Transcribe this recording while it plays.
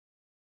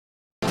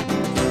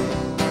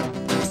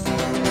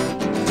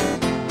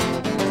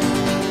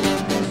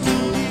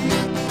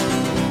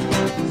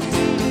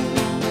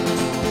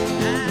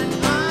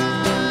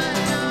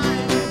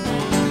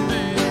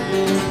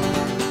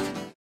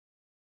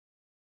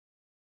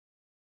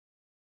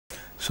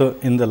So,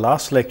 in the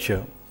last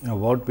lecture,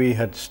 what we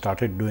had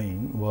started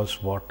doing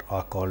was what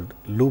are called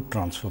loop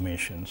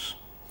transformations.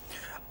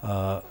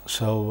 I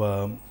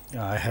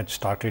had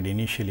started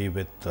initially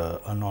with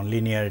a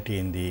nonlinearity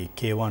in the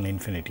K1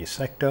 infinity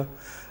sector,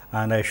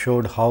 and I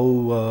showed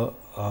how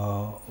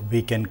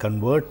we can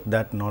convert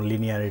that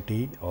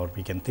nonlinearity, or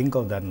we can think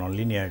of that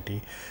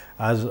nonlinearity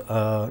as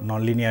a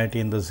nonlinearity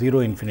in the 0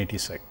 infinity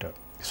sector.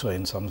 So,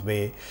 in some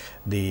way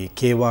the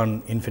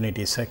K1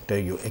 infinity sector,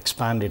 you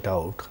expand it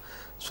out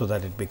so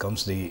that it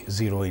becomes the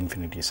 0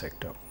 infinity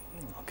sector.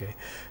 Okay.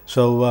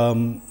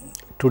 So,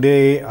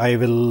 today I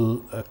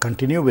will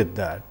continue with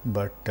that,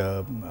 but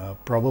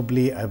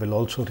probably I will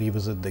also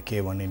revisit the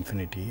K1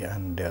 infinity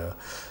and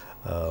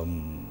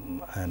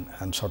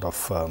sort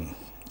of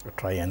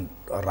try and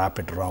wrap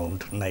it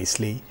around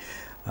nicely.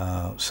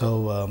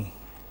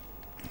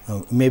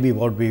 Maybe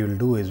what we will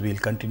do is we will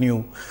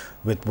continue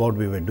with what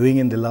we were doing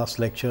in the last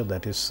lecture,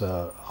 that is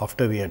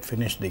after we had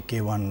finished the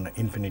K1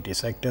 infinity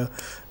sector,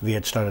 we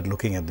had started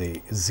looking at the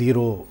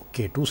 0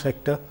 K2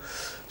 sector.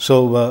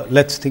 So,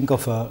 let us think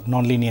of a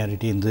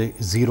nonlinearity in the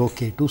 0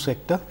 K2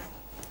 sector.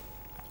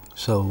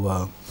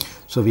 So,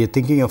 we are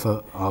thinking of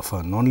a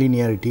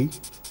nonlinearity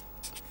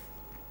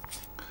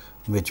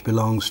which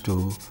belongs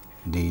to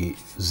the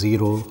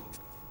 0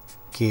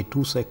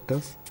 K2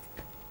 sector.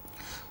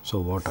 So,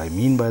 what I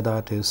mean by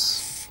that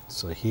is,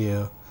 so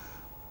here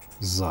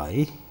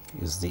xi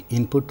is the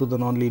input to the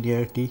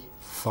nonlinearity,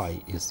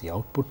 phi is the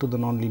output to the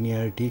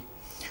nonlinearity,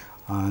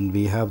 and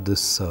we have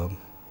this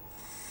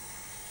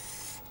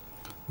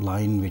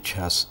line which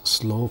has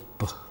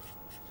slope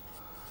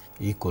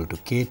equal to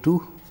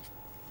K2,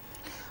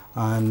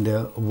 and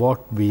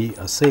what we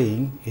are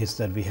saying is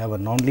that we have a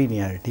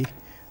nonlinearity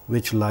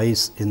which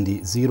lies in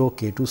the 0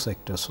 K2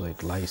 sector. So,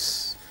 it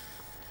lies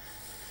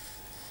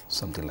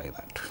something like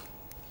that.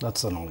 That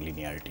is a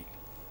nonlinearity.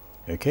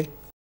 Okay.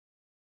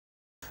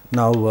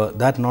 Now,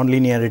 that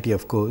nonlinearity,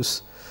 of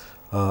course,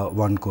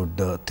 one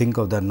could think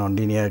of that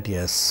nonlinearity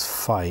as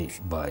phi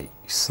by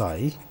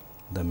psi.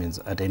 That means,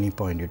 at any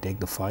point you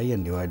take the phi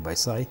and divide by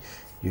psi,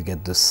 you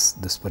get this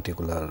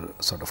particular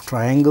sort of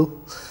triangle,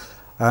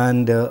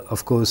 and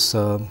of course,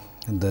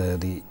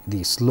 the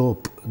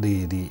slope,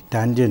 the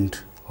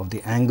tangent of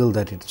the angle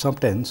that it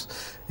subtends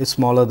is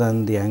smaller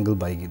than the angle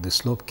by the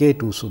slope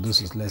K2. So,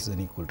 this is less than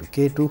or equal to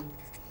K2,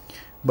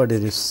 but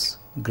it is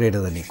greater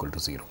than or equal to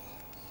 0.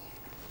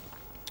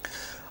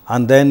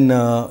 And then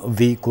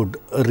we could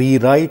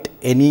rewrite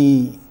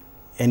any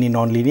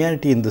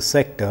nonlinearity in the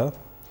sector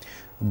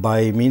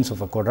by means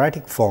of a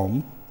quadratic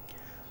form.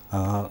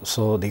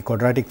 So, the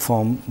quadratic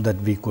form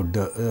that we could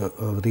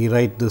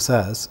rewrite this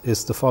as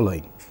is the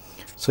following.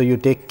 So, you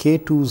take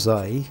K2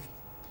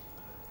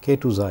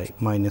 xi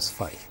minus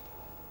phi.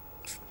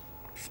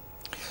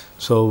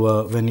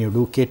 So, when you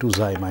do K2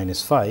 xi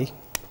minus phi,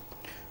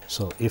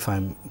 so if I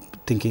am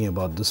thinking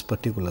about this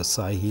particular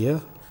psi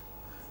here,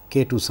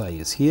 K2 psi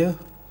is here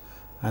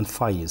and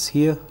phi is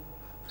here.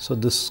 So,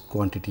 this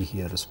quantity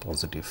here is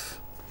positive.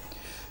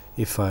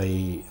 If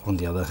I, on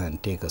the other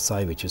hand, take a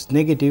psi which is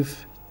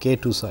negative,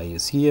 K2 psi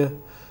is here,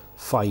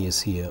 phi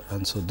is here,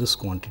 and so this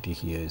quantity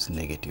here is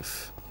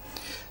negative.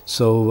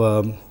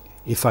 So,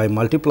 if I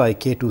multiply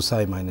K2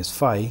 psi minus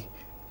phi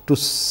to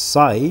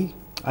psi,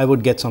 I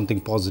would get something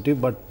positive,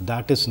 but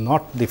that is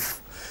not the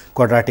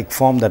quadratic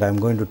form that I am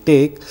going to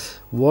take.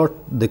 What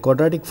the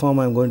quadratic form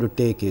I am going to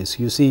take is,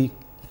 you see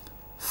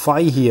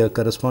phi here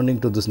corresponding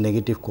to this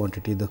negative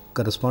quantity, the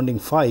corresponding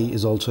phi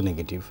is also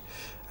negative,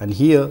 and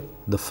here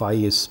the phi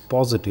is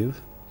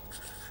positive.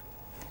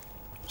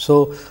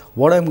 So,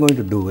 what I am going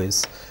to do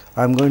is,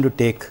 I am going to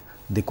take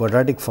the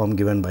quadratic form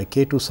given by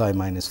K2 psi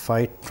minus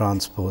phi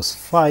transpose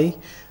phi,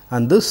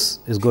 and this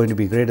is going to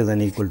be greater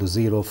than or equal to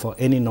 0 for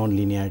any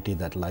nonlinearity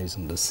that lies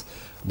in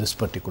this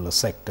particular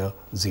sector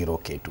 0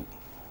 K2.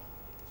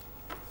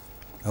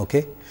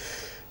 Okay.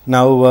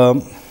 Now,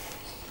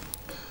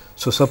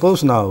 so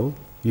suppose now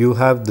you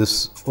have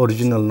this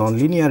original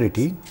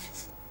nonlinearity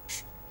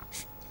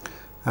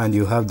and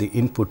you have the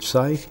input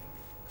psi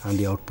and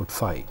the output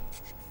phi.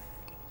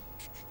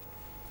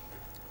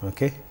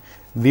 Okay.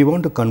 We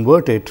want to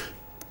convert it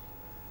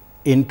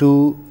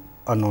into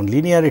a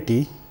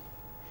nonlinearity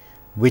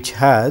which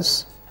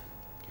has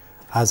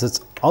as its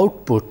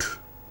output,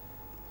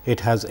 it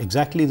has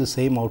exactly the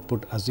same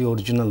output as the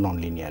original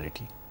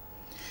nonlinearity,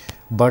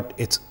 but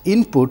its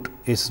input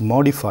is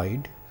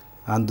modified,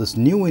 and this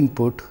new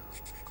input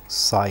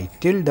psi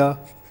tilde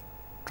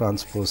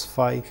transpose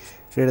phi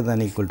greater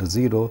than or equal to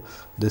 0,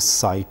 this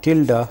psi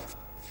tilde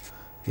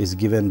is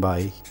given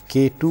by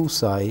K2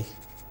 psi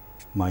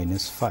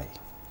minus phi.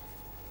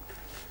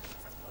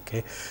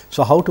 Okay.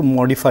 So, how to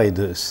modify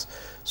this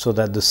so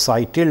that the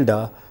psi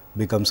tilde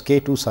becomes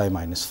K2 psi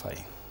minus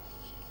phi.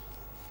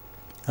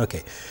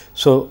 Okay.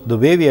 So, the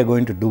way we are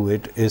going to do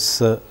it is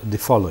the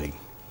following.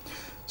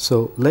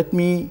 So, let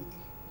me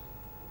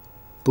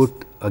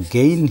put a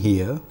gain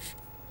here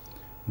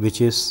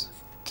which is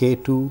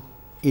K2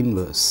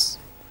 inverse.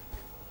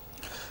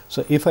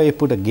 So, if I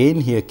put a gain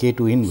here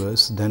K2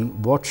 inverse,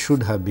 then what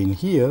should have been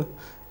here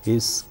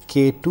is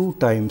k2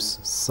 times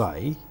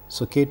psi.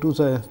 So,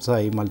 k2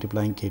 psi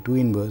multiplying k2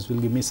 inverse will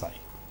give me psi.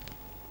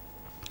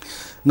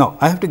 Now,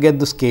 I have to get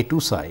this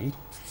k2 psi,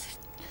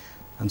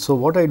 and so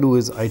what I do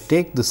is I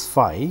take this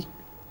phi,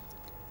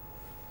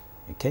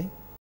 okay,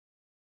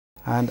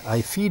 and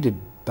I feed it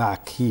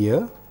back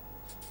here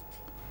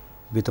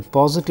with a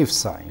positive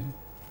sign.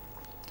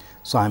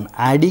 So, I am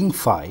adding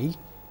phi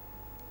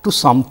to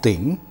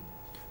something,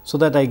 so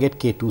that I get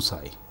k2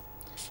 psi,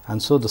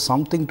 and so the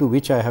something to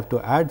which I have to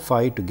add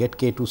phi to get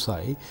k2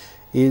 psi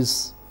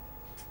is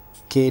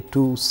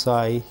k2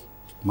 psi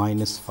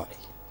minus phi.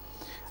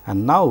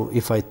 And now,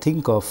 if I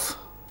think of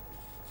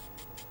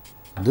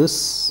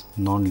this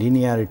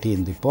nonlinearity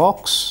in the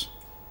box,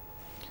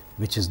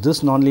 which is this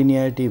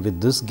nonlinearity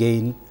with this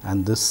gain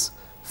and this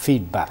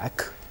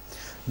feedback,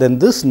 then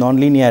this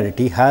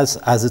nonlinearity has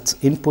as its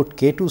input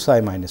k2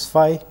 psi minus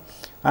phi,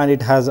 and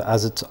it has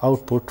as its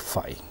output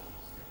phi.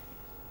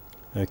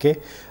 Okay.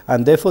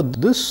 And therefore,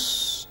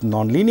 this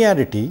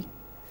nonlinearity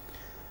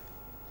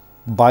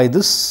by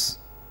this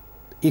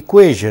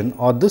equation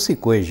or this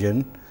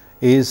equation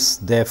is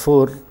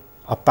therefore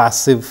a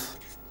passive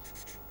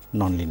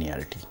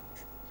nonlinearity.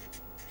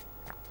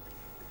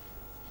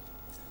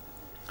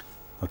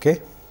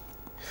 Okay.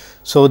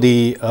 So,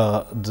 the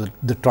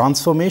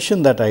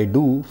transformation that I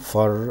do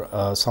for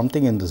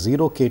something in the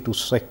 0 k2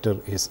 sector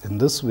is in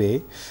this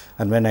way,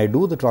 and when I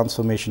do the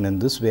transformation in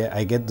this way,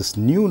 I get this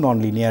new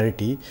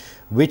nonlinearity,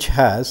 which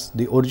has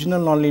the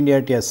original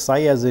nonlinearity as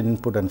psi as the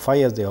input and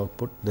phi as the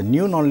output. The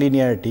new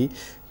nonlinearity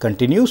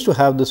continues to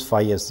have this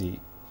phi as the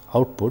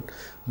output,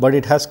 but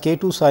it has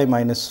k2 psi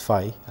minus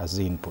phi as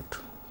the input.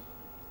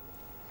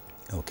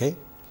 Okay.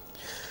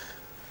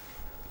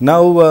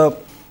 Now,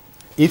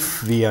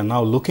 if we are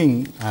now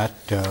looking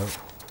at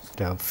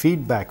the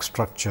feedback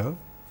structure,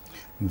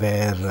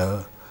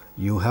 where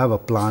you have a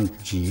plant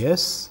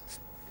GS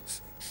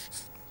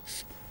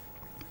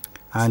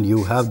and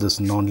you have this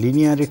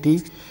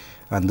nonlinearity,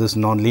 and this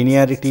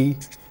nonlinearity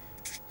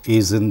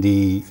is in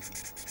the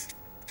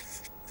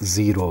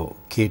 0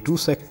 k2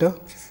 sector,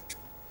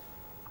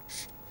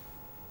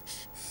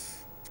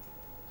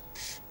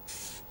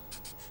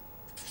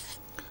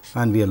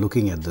 and we are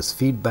looking at this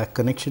feedback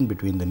connection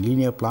between the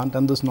linear plant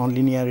and this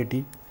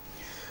nonlinearity.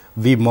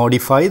 We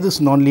modify this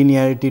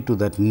nonlinearity to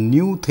that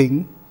new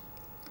thing.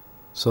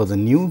 So, the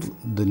new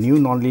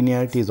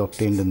nonlinearity is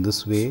obtained in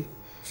this way.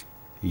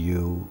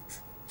 You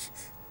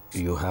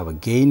have a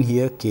gain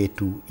here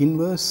k2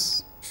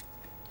 inverse,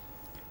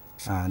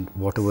 and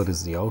whatever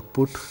is the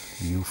output,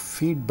 you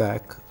feed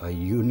back a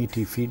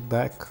unity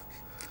feedback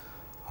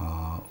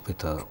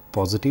with a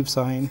positive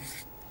sign.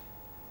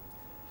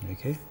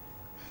 Okay.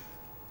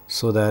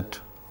 So that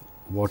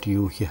what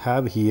you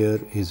have here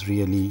is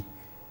really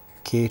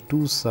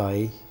k2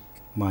 psi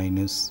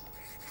minus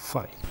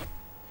phi,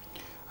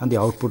 and the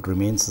output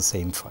remains the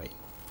same phi.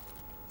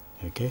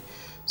 Okay.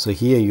 So,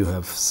 here you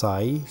have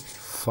psi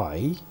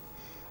phi,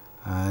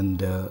 and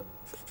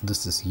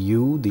this is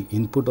u, the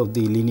input of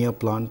the linear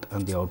plant,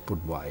 and the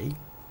output y.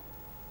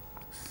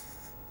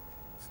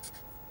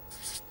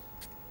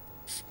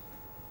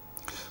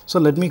 So,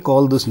 let me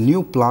call this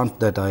new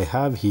plant that I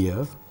have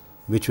here,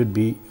 which would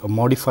be a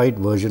modified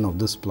version of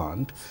this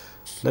plant.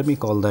 Let me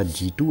call that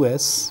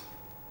G2S.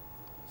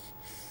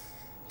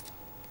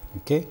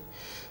 Okay.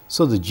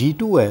 So, the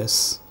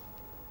G2S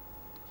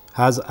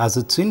has as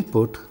its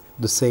input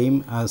the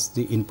same as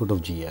the input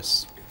of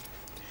GS,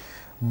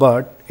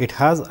 but it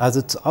has as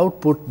its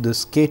output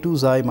this k2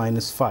 psi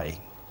minus phi.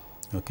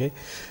 Okay.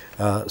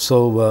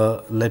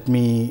 Let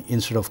me,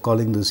 instead of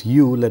calling this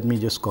u, let me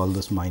just call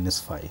this minus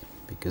phi,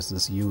 because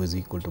this u is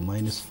equal to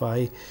minus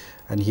phi,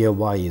 and here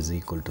y is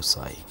equal to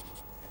psi.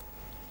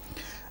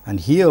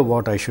 And here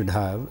what I should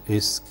have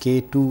is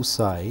k2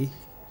 psi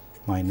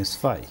minus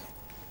phi.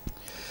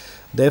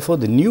 Therefore,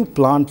 the new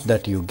plant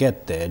that you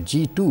get there,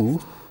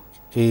 G2,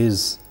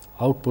 is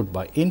output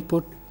by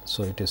input.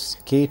 So, it is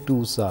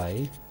k2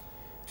 psi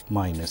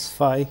minus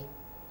phi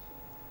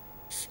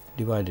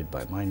divided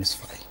by minus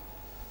phi.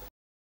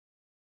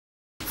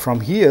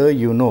 From here,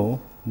 you know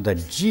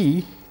that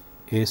G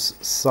is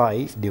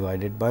psi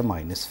divided by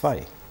minus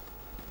phi.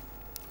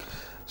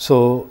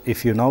 So,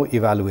 if you now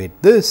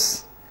evaluate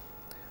this,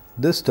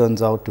 this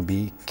turns out to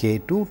be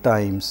k2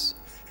 times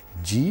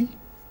G,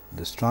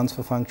 this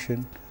transfer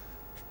function,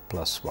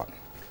 plus 1.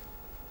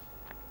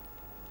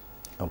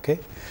 Okay.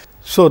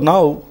 So,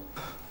 now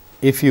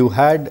if you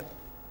had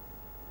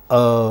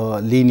a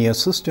linear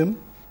system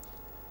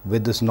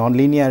with this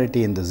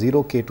nonlinearity in the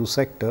 0 k2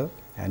 sector,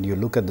 and you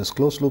look at this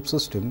closed loop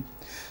system,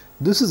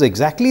 this is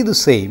exactly the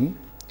same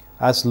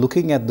as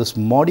looking at this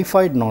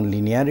modified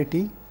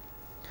nonlinearity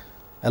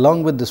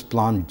along with this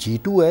plant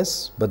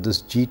G2S, but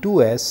this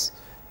G2S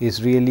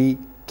is really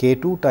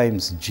k2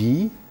 times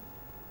G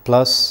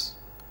plus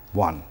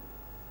 1.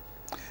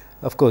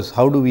 Of course,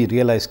 how do we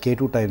realize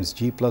k2 times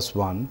G plus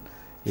 1?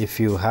 If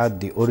you had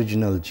the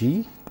original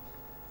G,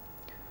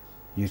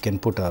 you can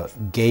put a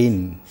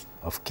gain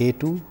of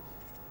k2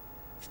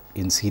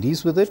 in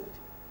series with it,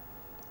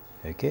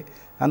 okay,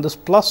 and this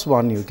plus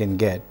 1 you can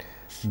get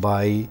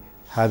by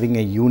having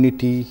a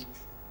unity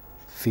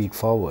feed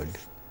forward.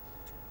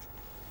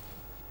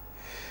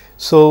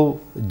 So,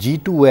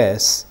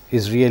 G2S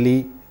is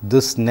really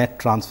this net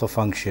transfer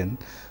function.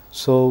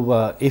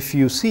 So, if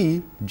you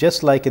see,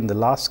 just like in the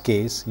last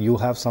case, you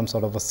have some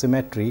sort of a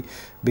symmetry,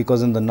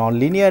 because in the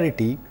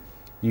nonlinearity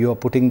you are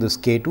putting this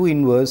K2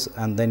 inverse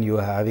and then you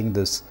are having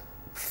this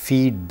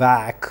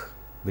feedback,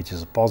 which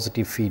is a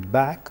positive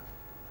feedback,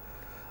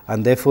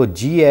 and therefore,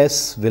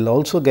 GS will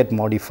also get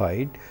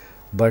modified,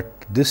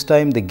 but this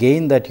time the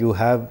gain that you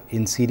have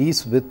in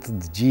series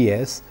with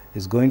GS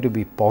is going to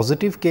be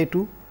positive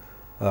K2.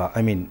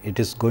 I mean, it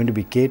is going to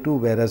be K2,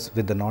 whereas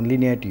with the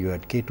nonlinearity you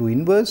had K2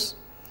 inverse.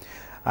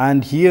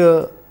 And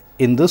here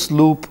in this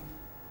loop,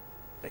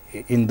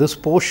 in this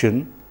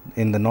portion,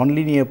 in the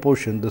nonlinear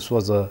portion, this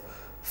was a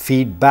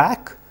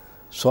feedback.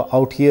 So,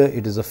 out here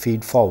it is a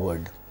feed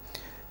forward.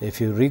 If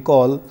you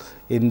recall,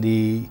 in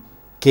the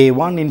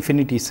K1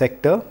 infinity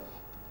sector,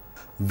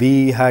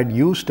 we had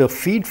used a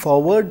feed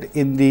forward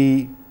in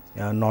the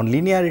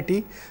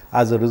nonlinearity,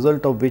 as a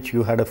result of which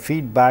you had a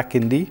feedback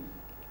in the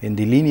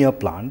linear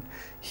plant.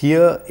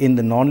 Here in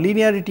the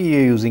nonlinearity you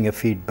are using a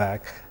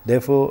feedback,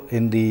 therefore,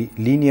 in the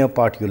linear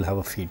part you will have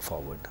a feed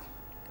forward.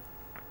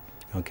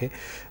 Okay.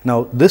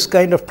 Now, this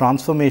kind of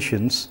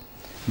transformations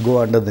go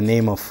under the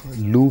name of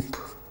loop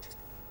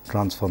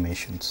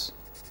transformations.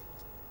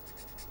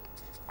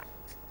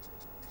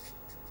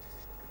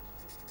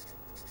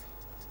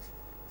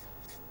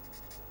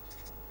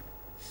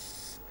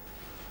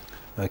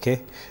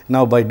 Okay.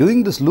 Now, by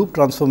doing this loop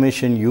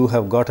transformation, you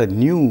have got a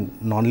new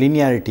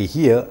nonlinearity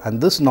here, and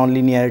this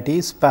nonlinearity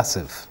is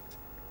passive.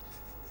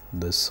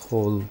 This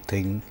whole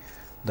thing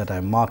that I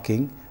am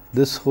marking,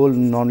 this whole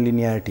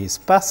nonlinearity is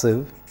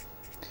passive.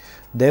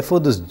 Therefore,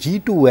 this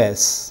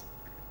G2S,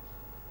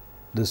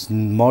 this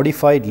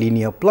modified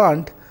linear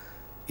plant,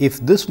 if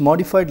this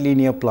modified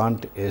linear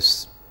plant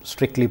is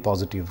strictly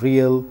positive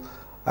real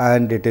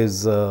and it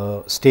is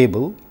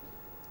stable,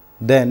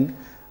 then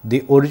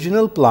the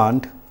original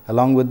plant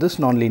along with this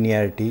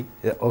nonlinearity,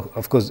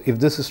 of course, if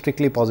this is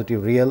strictly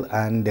positive real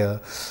and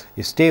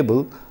is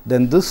stable,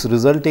 then this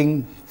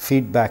resulting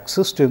feedback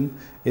system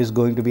is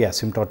going to be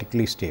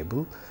asymptotically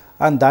stable,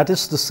 and that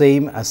is the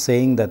same as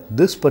saying that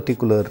this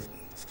particular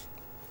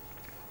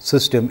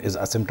system is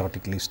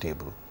asymptotically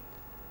stable.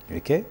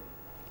 Okay.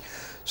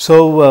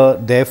 So,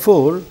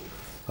 therefore,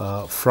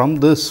 from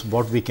this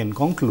what we can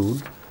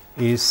conclude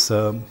is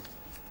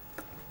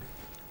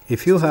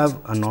if you have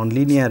a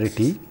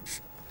nonlinearity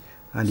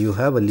and you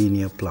have a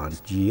linear plant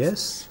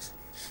GS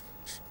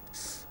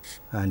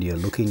and you are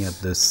looking at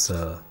this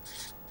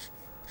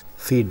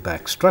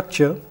feedback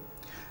structure,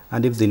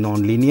 and if the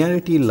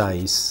nonlinearity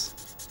lies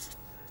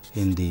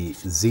in the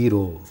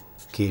 0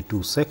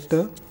 K2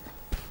 sector,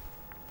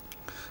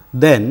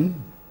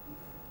 then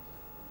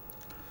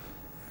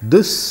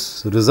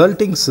this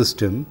resulting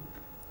system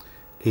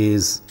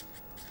is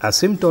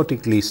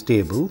asymptotically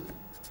stable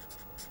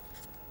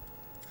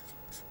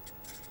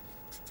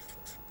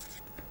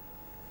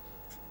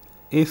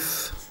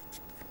if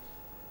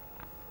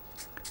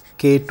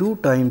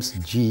K2 times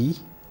G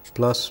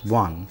plus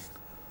 1,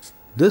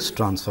 this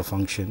transfer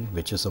function,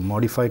 which is a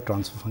modified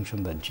transfer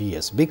function that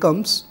GS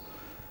becomes,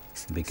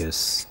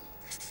 because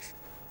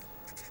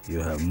you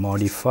have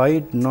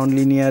modified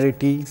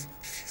nonlinearity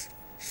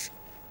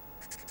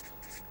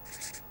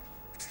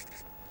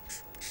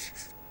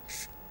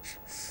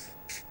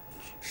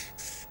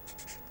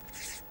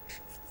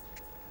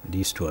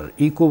these two are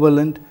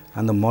equivalent,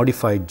 and the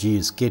modified G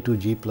is K2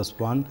 G plus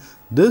 1.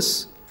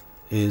 This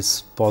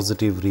is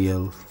positive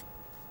real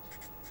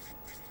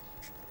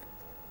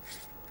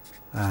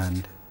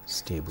and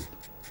stable.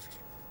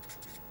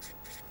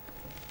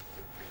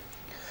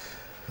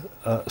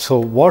 So,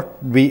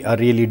 what we are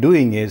really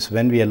doing is,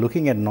 when we are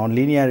looking at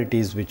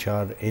nonlinearities which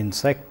are in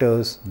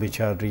sectors which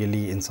are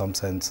really in some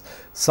sense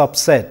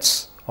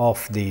subsets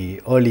of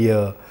the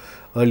earlier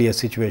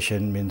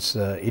situation, means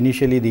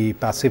initially the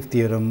passive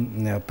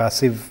theorem,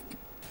 passive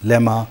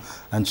lemma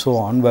and so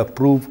on were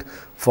proved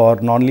for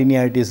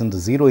nonlinearities in the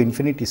 0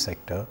 infinity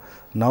sector.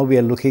 Now, we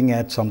are looking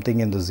at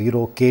something in the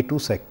 0 K2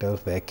 sector,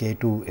 where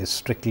K2 is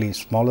strictly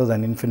smaller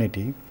than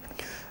infinity.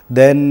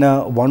 Then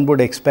one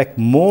would expect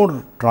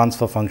more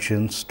transfer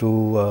functions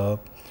to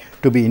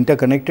be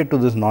interconnected to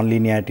this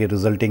nonlinearity,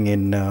 resulting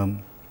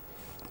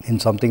in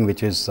something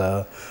which is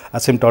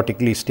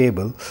asymptotically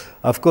stable.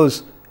 Of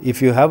course, if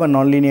you have a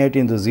nonlinearity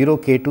in the 0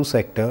 K2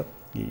 sector,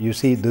 you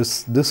see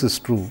this is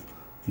true,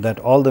 that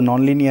all the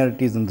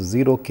nonlinearities in the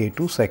 0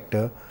 K2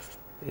 sector,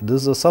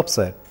 this is a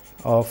subset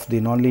of the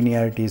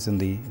nonlinearities in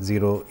the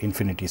 0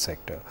 infinity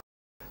sector.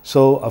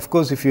 So, of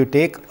course, if you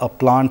take a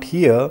plant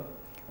here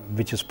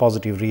which is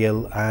positive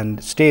real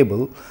and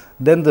stable,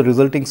 then the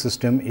resulting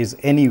system is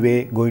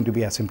anyway going to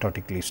be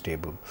asymptotically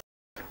stable.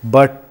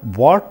 But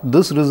what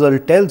this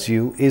result tells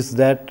you is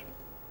that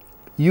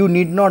you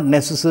need not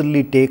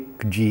necessarily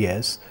take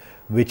GS,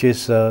 which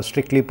is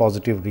strictly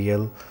positive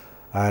real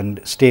and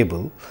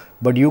stable,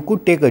 but you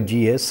could take a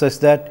GS such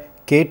that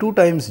K2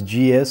 times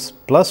GS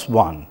plus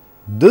 1,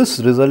 this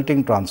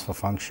resulting transfer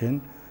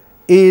function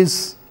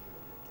is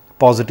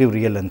positive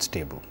real and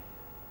stable.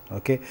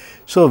 Okay.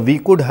 So, we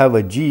could have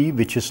a g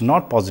which is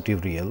not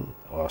positive real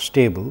or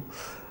stable,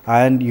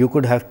 and you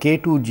could have k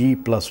 2 g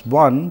plus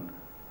 1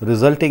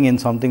 resulting in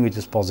something which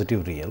is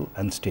positive real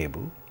and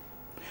stable.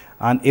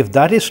 And if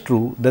that is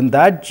true, then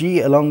that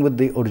g along with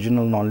the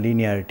original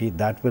nonlinearity,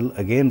 that will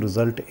again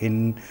result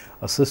in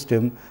a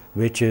system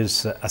which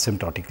is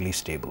asymptotically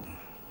stable.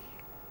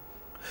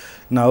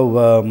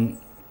 Now,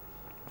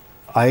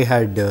 I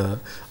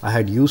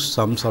had used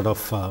some sort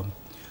of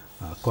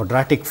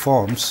quadratic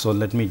forms. So,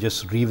 let me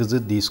just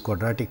revisit these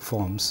quadratic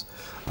forms,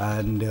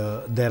 and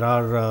there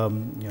are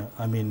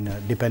I mean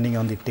depending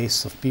on the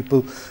tastes of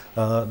people,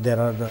 there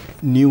are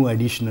new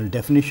additional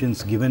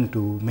definitions given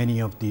to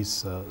many of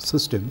these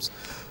systems.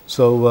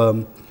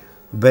 So,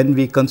 when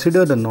we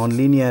consider the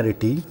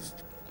nonlinearity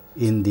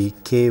in the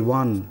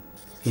k1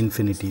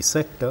 infinity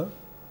sector,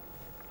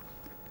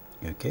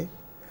 okay,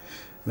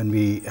 when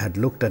we had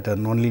looked at a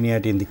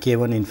nonlinearity in the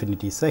k1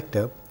 infinity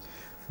sector,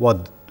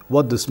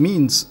 what this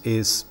means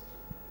is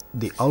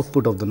the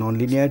output of the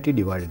nonlinearity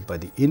divided by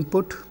the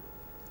input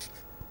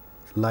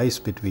lies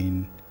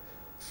between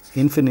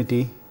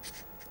infinity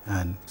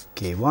and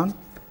k1,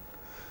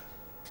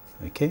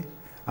 okay.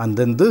 And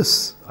then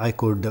this I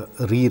could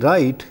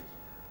rewrite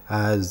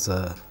as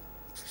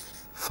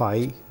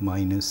phi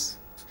minus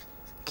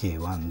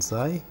k1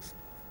 psi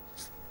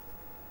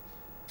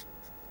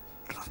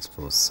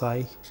transpose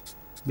psi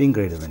being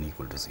greater than or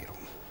equal to 0.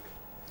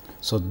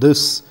 So,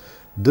 this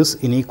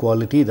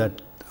inequality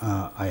that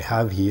I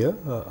have here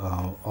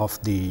of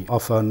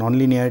a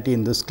nonlinearity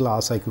in this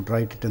class, I could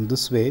write it in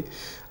this way,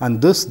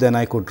 and this then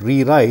I could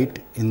rewrite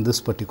in this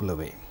particular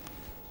way.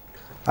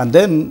 And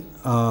then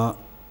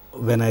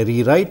when I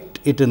rewrite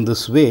it in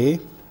this way,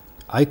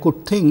 I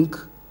could think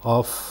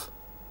of,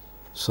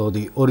 so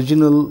the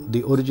original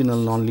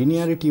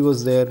nonlinearity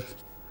was there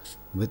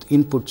with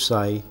input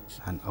psi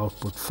and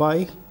output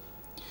phi.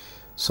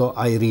 So,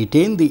 I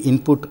retain the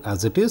input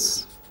as it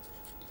is,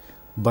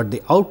 but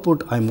the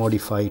output I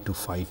modify to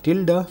phi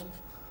tilde,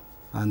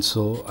 and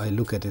so I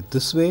look at it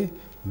this way,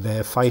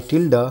 where phi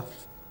tilde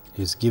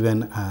is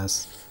given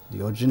as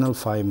the original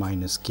phi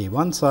minus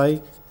k1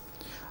 psi,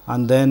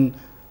 and then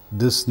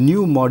this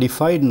new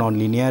modified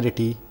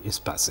nonlinearity is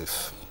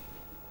passive.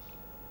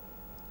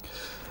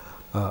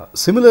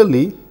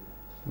 Similarly,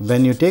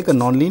 when you take a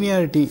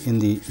nonlinearity in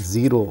the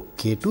 0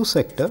 k2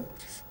 sector,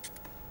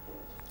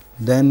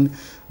 then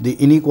the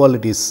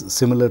inequalities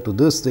similar to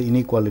this, the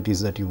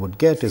inequalities that you would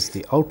get is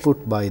the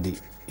output by the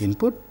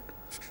input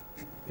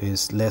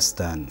is less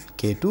than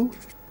k 2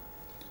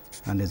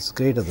 and it's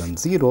greater than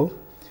 0.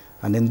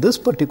 And in this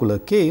particular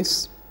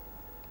case,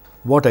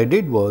 what I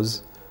did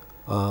was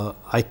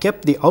I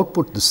kept the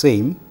output the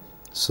same.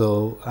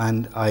 So,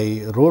 and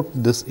I wrote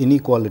this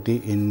inequality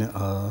in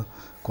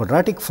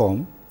quadratic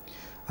form,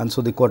 and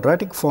so the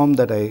quadratic form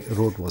that I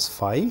wrote was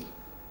phi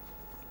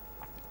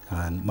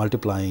and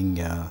multiplying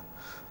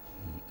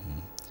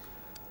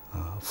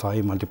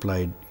phi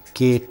multiplied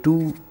k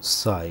 2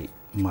 psi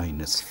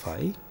minus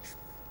phi,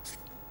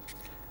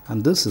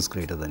 and this is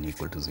greater than or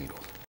equal to 0.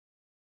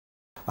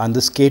 And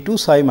this k 2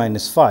 psi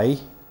minus phi,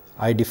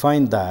 I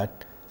defined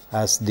that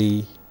as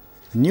the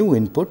new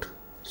input.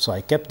 So,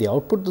 I kept the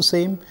output the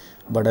same,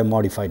 but I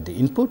modified the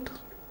input,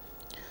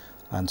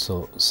 and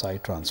so psi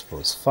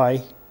transpose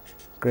phi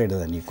greater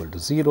than or equal to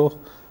 0,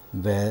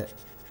 where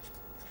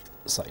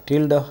psi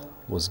tilde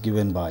was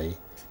given by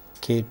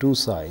k 2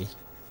 psi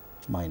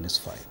minus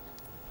phi.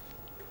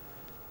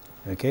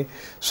 Okay.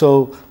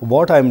 So,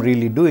 what I am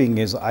really doing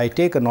is I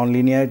take a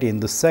nonlinearity in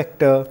this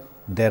sector.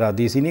 There are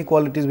these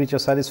inequalities which are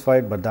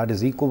satisfied, but that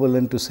is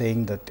equivalent to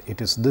saying that it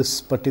is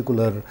this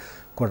particular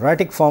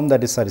quadratic form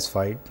that is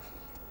satisfied.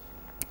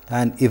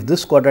 And if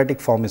this quadratic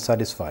form is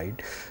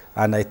satisfied,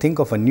 and I think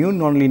of a new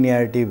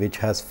nonlinearity which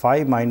has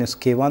phi minus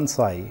k 1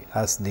 psi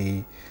as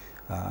the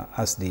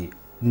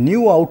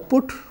new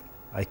output,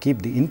 I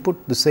keep the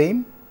input the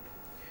same,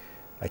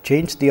 I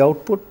change the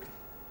output,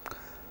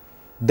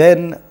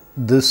 then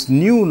this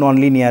new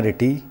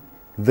nonlinearity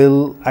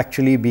will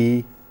actually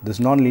be, this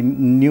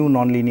new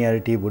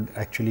nonlinearity would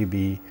actually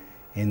be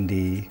in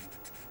the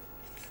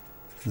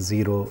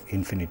 0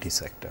 infinity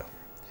sector.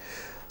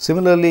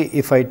 Similarly,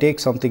 if I take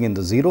something in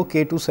the 0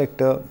 k 2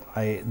 sector,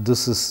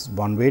 this is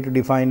one way to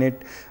define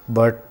it,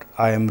 but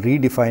I am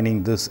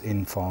redefining this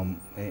in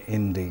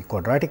the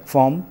quadratic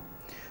form,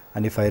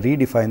 and if I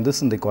redefine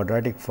this in the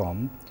quadratic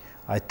form,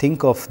 I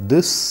think of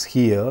this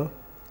here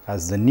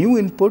as the new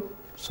input.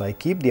 So, I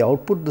keep the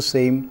output the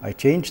same, I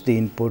change the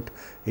input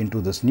into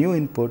this new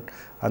input,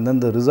 and then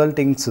the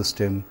resulting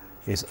system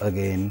is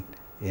again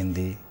in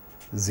the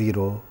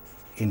 0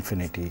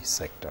 infinity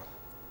sector.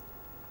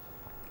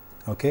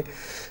 Okay.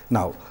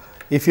 Now,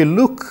 if you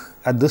look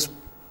at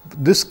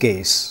this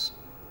case,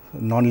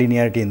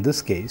 nonlinearity in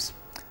this case,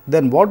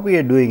 then what we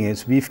are doing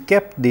is we have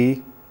kept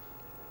the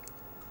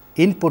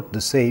input the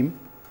same,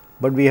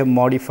 but we have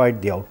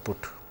modified the output.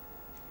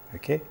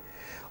 Okay.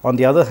 On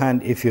the other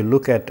hand, if you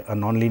look at a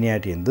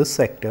nonlinearity in this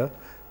sector,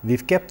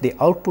 we've kept the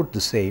output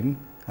the same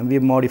and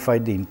we've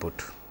modified the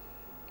input.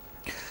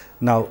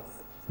 Now,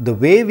 the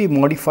way we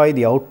modify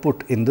the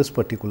output in this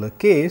particular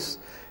case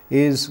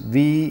is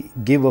we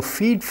give a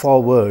feed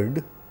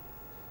forward,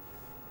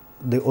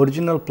 the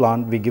original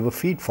plant we give a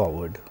feed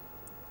forward.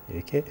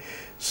 Okay.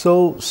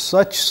 So,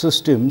 such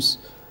systems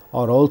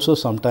are also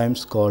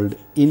sometimes called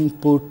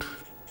input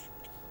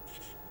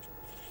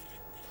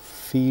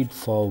feed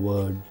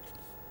forward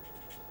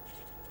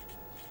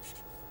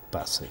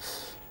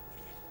passive.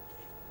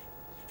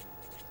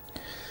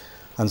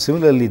 And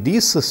similarly,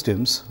 these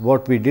systems,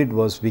 what we did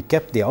was we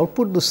kept the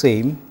output the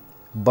same,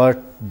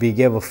 but we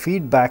gave a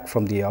feedback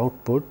from the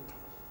output,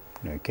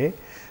 okay,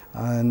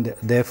 and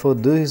therefore,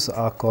 these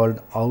are called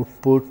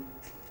output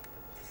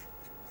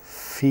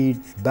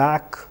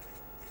feedback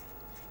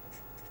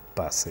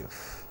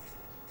passive.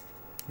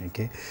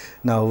 Okay.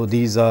 Now,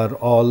 these are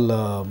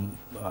all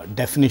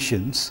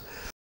definitions,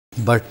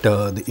 but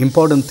the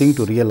important thing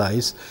to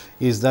realize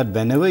is that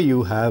whenever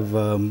you have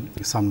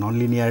some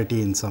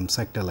nonlinearity in some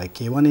sector like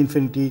K1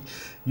 infinity,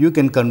 you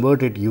can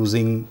convert it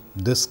using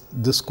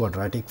this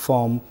quadratic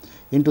form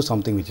into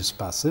something which is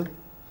passive.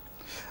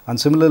 And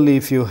similarly,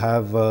 if you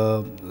have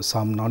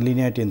some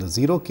nonlinearity in the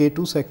 0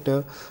 K2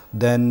 sector,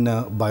 then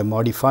by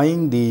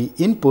modifying the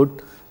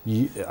input,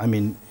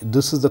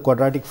 this is the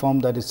quadratic form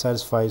that it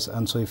satisfies,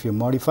 and so if you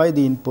modify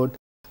the input,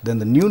 then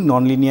the new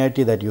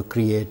nonlinearity that you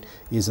create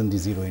is in the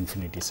 0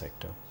 infinity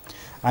sector.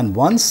 And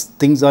once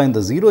things are in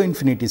the 0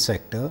 infinity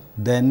sector,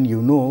 then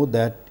you know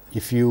that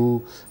if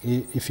you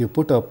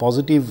put a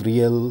positive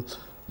real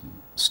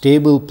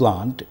stable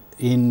plant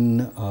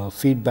in a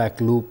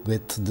feedback loop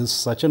with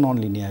such a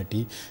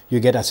nonlinearity, you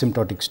get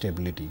asymptotic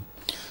stability.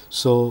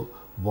 So,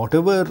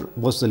 whatever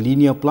was the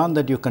linear plant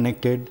that you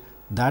connected,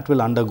 that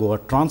will undergo a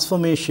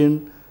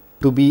transformation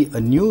to be a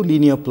new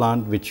linear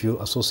plant which you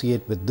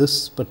associate with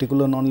this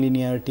particular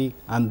nonlinearity,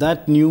 and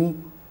that new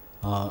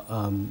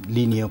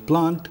linear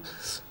plant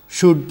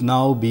should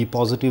now be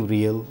positive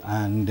real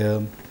and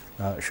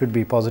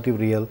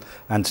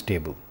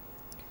stable,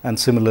 and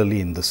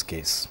similarly in this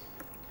case.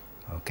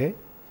 Okay.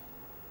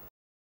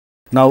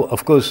 Now,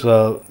 of course,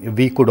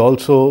 we could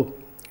also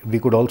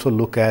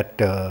look at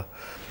a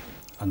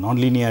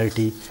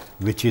nonlinearity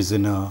which is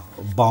in a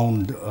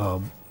bound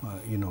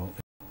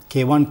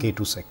K1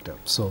 K2 sector.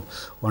 So,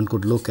 one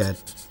could look at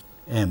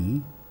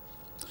M,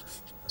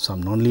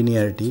 some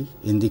nonlinearity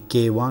in the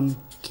K1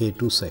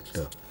 K2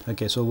 sector.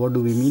 Okay, so what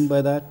do we mean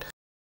by that?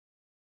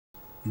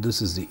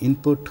 This is the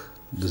input,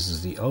 this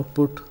is the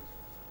output,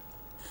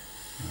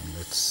 and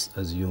let's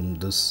assume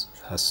this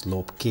has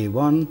slope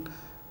K1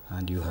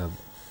 and you have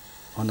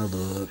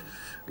another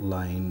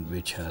line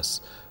which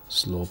has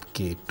slope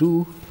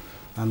K2,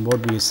 and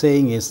what we are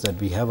saying is that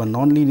we have a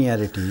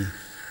nonlinearity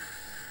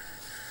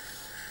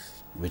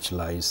which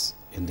lies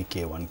in the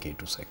K1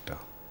 K2 sector.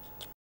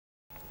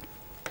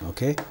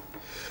 Okay.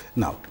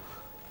 Now,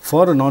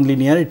 for a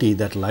nonlinearity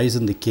that lies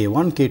in the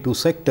K1 K2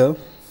 sector,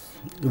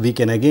 we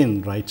can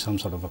again write some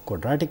sort of a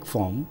quadratic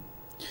form,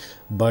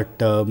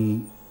 but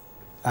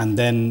and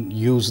then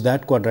use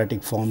that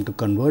quadratic form to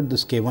convert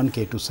this K1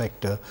 K2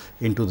 sector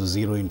into the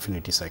 0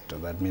 infinity sector,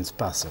 that means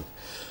passive.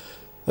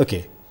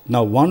 Okay.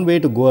 Now, one way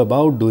to go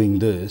about doing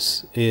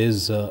this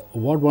is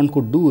what one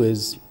could do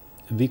is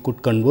we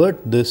could convert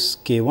this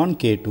K1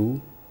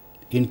 K2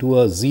 into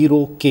a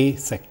 0 K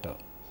sector.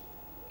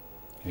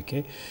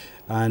 Okay.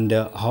 And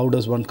how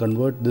does one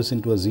convert this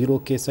into a 0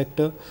 K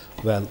sector?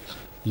 Well,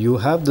 you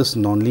have this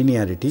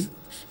nonlinearity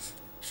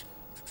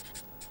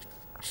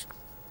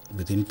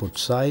with input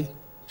psi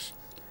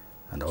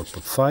and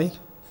output phi.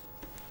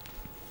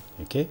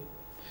 Okay.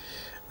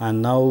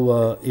 And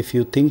now, if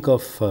you think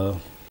of the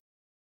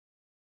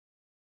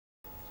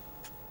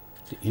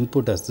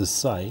input as this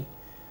psi,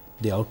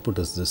 the output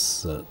is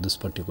this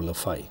particular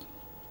phi.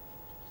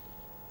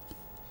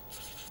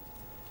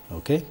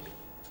 Okay.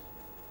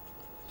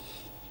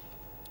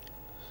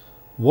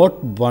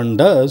 What one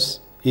does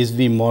is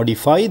we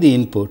modify the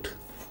input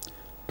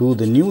to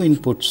the new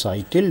input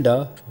psi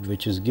tilde,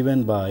 which is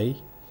given by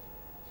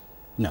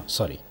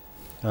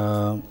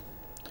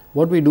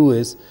what we do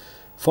is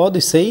for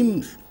the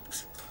same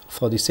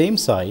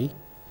psi,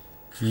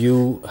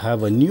 you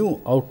have a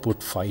new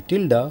output phi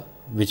tilde,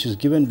 which is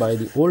given by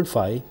the old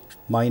phi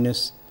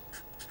minus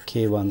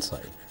K1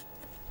 psi.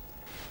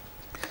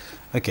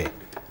 Okay.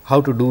 How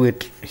to do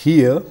it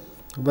here?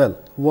 Well,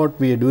 what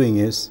we are doing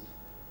is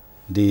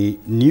the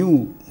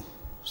new,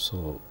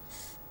 so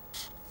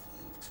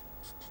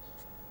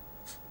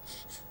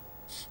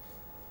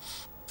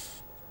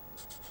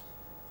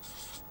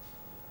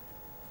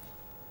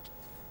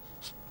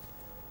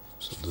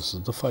this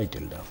is the phi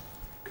tilde.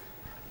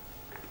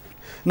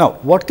 Now,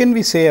 what can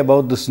we say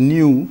about this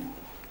new?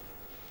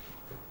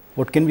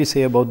 What can we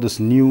say about this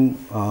new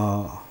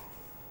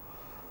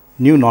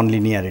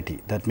nonlinearity?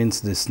 That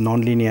means this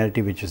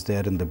nonlinearity which is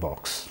there in the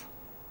box.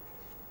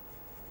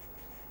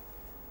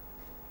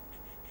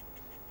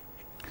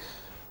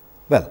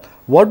 Well,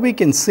 what we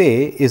can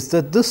say is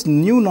that this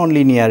new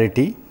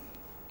nonlinearity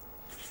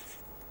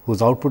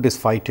whose output is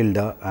phi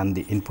tilde and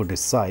the input is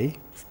psi,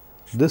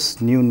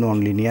 this new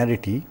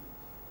nonlinearity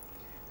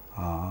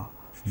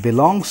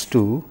belongs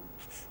to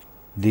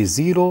the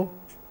 0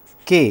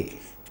 k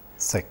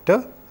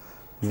sector,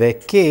 where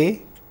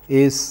k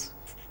is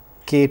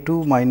k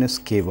 2 minus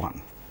k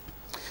 1.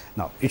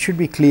 Now, it should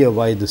be clear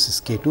why this is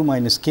k 2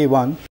 minus k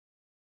 1,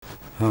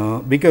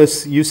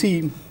 because you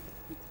see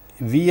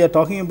we are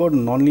talking about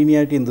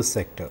nonlinearity in this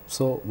sector.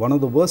 So, one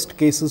of the worst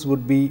cases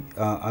would be,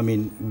 I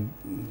mean,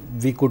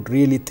 we could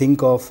really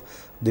think of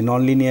the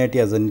nonlinearity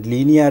as a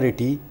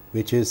linearity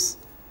which is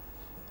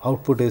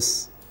output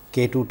is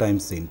k 2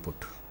 times the input.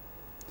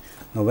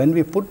 Now, when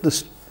we put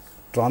this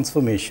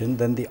transformation,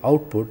 then the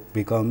output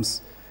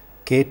becomes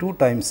k 2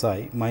 times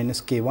psi minus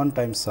k 1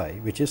 times psi,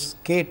 which is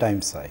k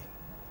times psi.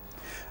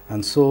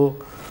 And so,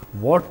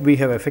 what we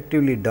have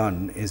effectively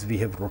done is we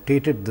have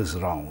rotated this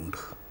round.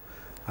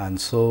 And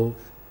so,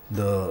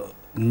 the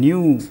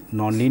new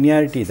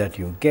nonlinearity that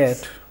you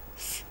get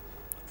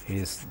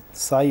is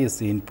psi is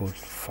the input,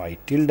 phi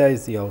tilde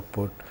is the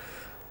output,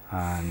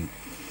 and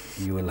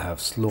you will have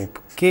slope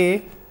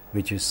k,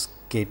 which is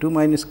k 2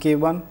 minus k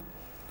 1,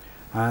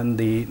 and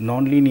the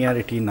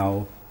nonlinearity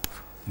now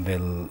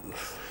will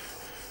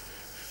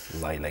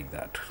lie like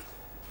that.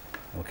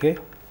 Okay.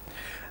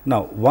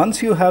 Now,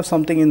 once you have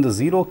something in the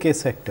 0 k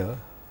sector,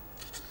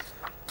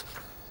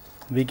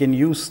 we can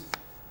use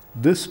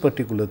this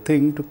particular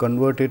thing to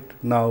convert it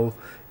now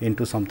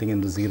into something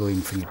in the 0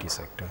 infinity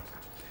sector.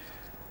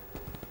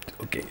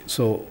 Okay.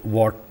 So,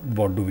 what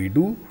do we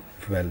do?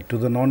 Well, to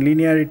the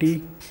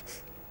nonlinearity,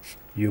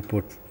 you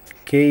put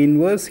k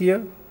inverse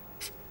here,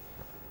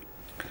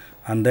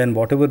 and then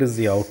whatever is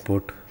the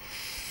output,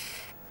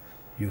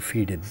 you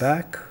feed it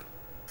back.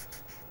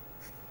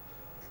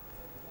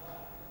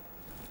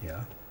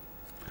 Yeah,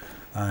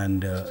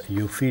 and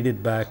you feed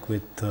it back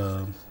with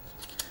a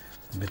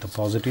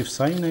positive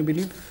sign, I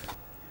believe.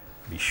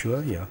 Be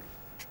sure, yeah.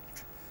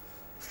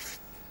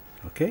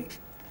 Okay,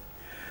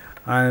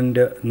 and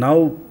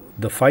now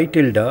the phi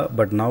tilde,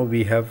 but now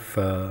we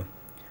have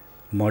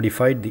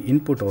modified the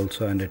input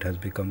also, and it has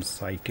become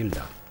psi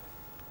tilde.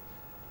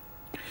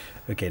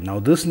 Okay, now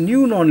this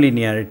new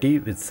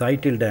nonlinearity with psi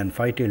tilde and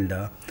phi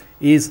tilde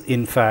is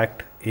in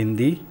fact in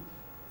the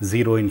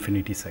 0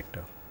 infinity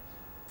sector.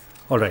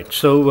 All right,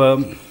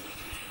 so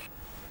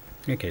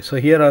okay, so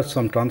here are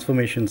some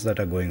transformations that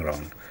are going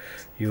around.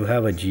 You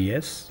have a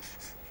GS,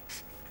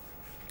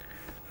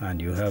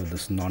 and you have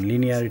this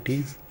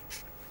nonlinearity.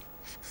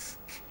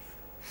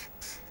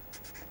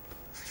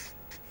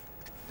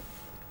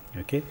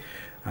 Okay,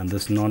 and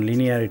this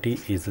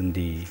nonlinearity is in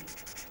the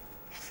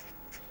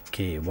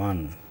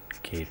K1,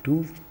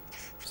 K2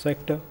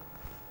 sector.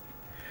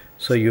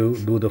 So, you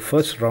do the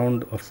first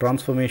round of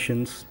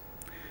transformations,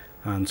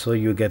 and so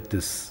you get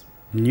this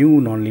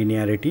new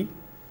nonlinearity.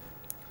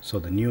 So,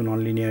 the new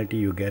nonlinearity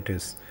you get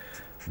is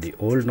the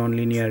old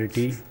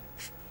nonlinearity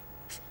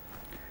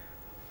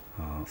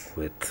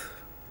with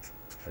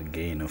a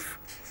gain of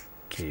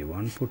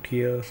k1 put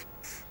here.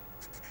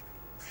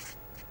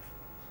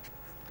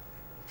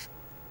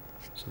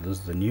 So, this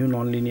is the new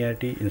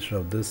nonlinearity. Instead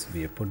of this,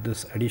 we have put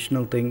this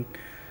additional thing,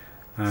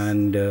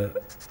 and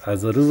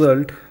as a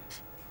result,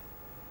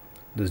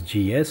 this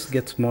GS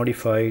gets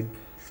modified.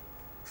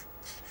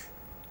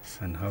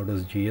 And how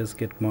does GS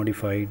get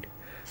modified?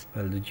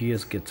 Well, the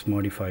GS gets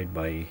modified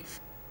by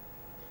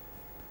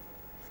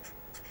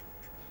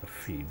a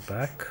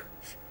feedback.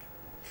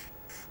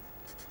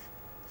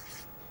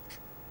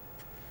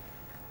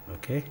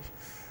 Okay.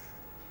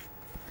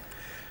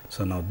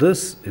 So, now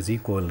this is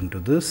equivalent to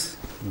this,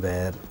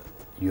 where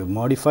you have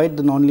modified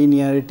the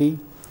nonlinearity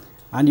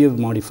and you have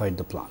modified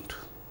the plant.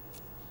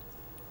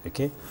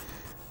 Okay.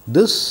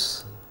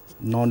 This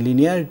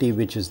nonlinearity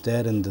which is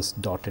there in this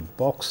dotted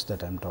box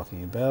that I am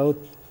talking about,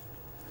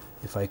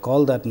 if I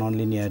call that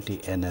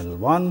nonlinearity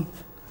NL1,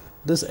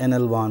 this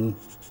NL1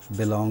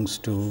 belongs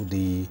to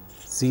the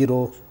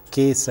 0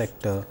 k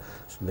sector,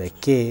 where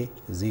k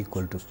is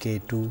equal to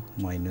k2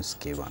 minus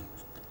k1.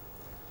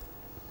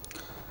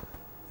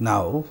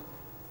 Now,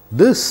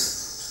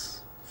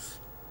 this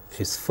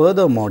is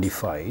further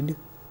modified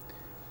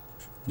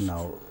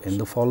now in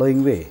the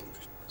following way.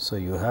 So,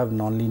 you have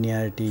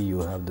nonlinearity, you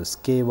have this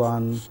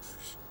k1,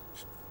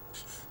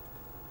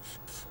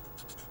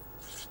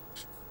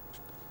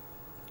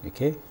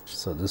 okay.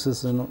 So, this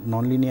is the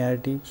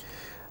nonlinearity,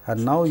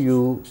 and now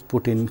you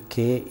put in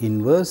k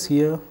inverse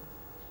here,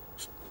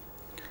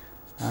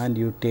 and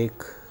you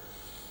take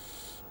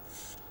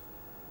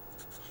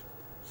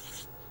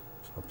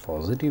a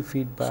positive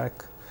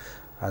feedback,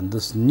 and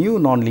this new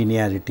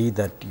nonlinearity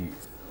that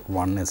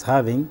one is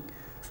having,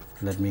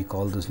 let me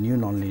call this new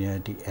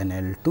nonlinearity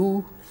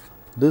NL2.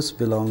 This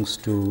belongs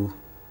to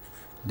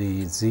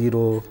the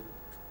 0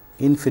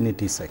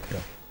 infinity sector.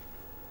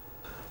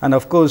 And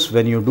of course,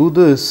 when you do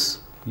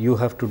this, you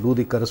have to do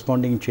the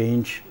corresponding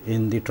change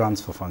in the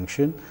transfer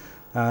function,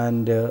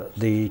 and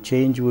the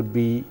change would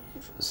be,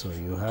 so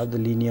you have the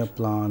linear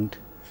plant,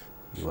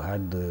 you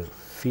had the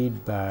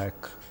feedback,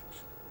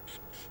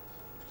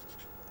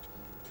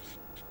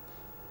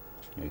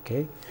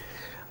 Okay.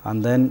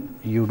 And then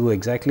you do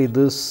exactly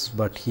this,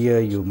 but here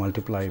you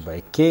multiply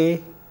by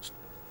k,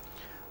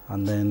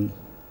 and then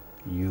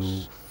you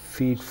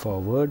feed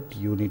forward,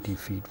 unity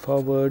feed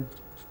forward,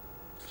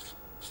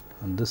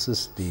 and this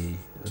is the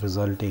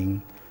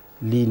resulting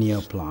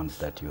linear plant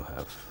that you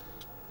have.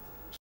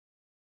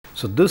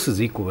 So, this is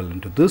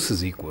equivalent to this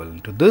is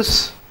equivalent to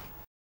this.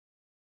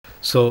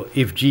 So,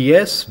 if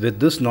GS with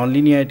this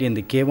nonlinearity in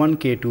the K1,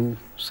 K2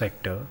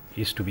 sector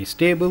is to be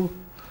stable,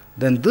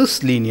 then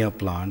this linear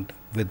plant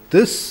with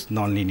this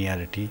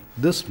nonlinearity,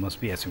 this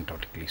must be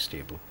asymptotically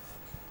stable.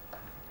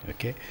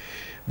 Okay.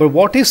 But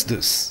what is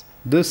this?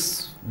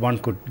 This one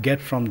could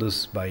get from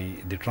this by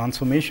the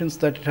transformations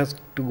that it has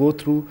to go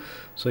through.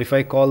 So, if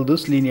I call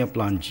this linear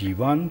plant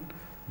G1,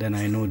 then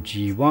I know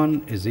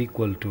G1 is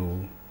equal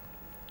to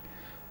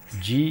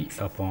G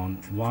upon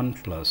 1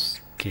 plus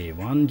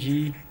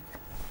K1G,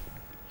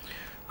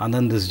 and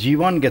then this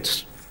G1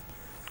 gets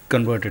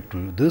converted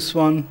to this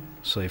one.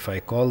 So, if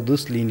I call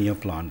this linear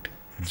plant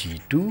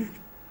G2,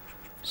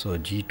 so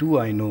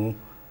G2 I know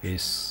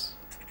is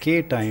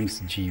K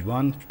times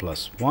G1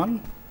 plus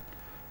 1.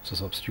 So,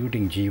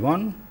 substituting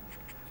G1,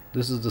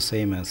 this is the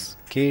same as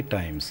K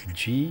times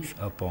G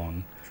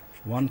upon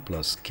 1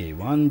 plus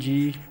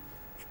K1G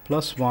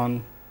plus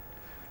 1.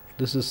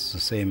 This is the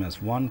same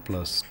as 1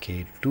 plus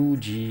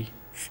K2G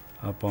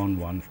upon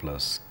 1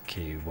 plus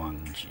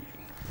K1G.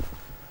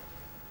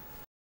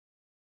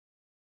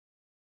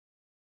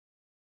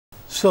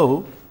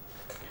 So,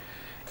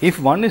 if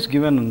one is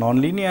given a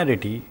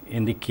nonlinearity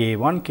in the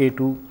K1,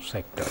 K2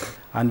 sector,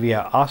 and we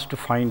are asked to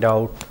find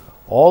out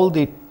all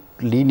the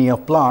linear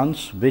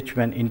plants which,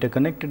 when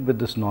interconnected with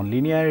this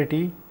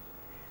nonlinearity,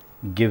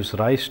 gives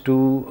rise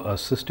to a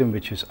system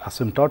which is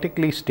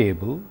asymptotically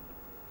stable,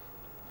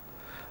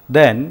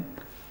 then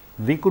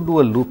we could do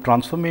a loop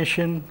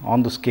transformation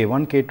on this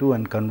K1, K2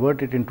 and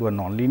convert it into a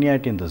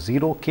nonlinearity in the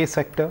 0 K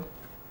sector,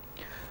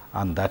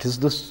 and that is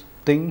this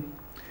thing.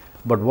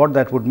 But what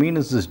that would mean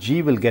is this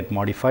G will get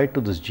modified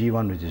to this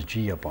G1, which is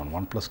G upon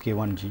 1 plus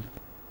K1G.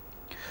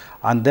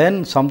 And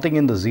then something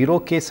in the 0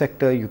 K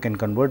sector, you can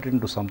convert it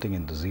into something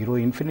in the 0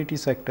 infinity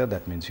sector.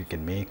 That means you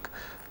can make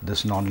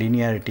this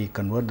nonlinearity,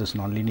 convert this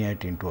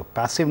nonlinearity into a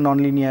passive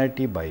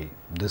nonlinearity by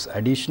this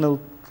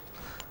additional,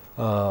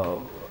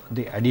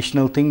 the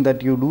additional thing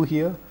that you do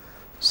here,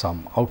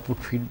 some output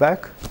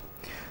feedback.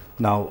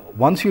 Now,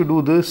 once you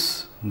do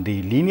this,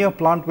 the linear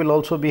plant will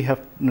also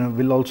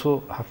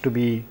have to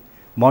be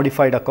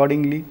modified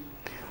accordingly,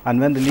 and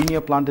when the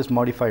linear plant is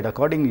modified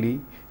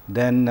accordingly,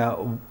 then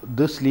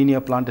this linear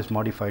plant is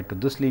modified to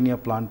this linear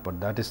plant, but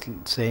that is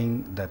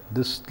saying that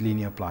this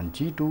linear plant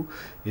G2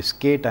 is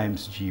K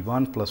times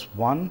G1 plus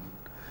 1,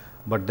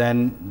 but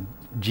then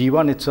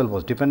G1 itself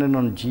was dependent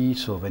on G.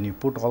 So, when you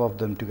put all of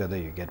them together,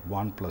 you get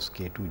 1 plus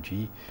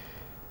K2G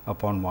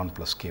upon 1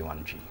 plus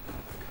K1G.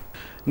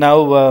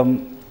 Now,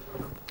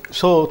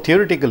 so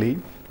theoretically,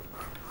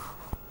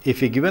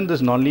 if you given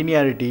this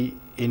nonlinearity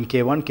in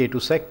K1,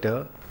 K2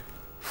 sector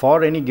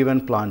for any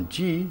given plant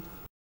G,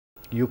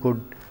 you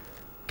could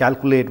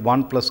calculate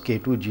 1 plus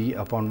K2G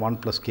upon 1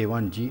 plus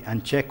K1G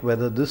and check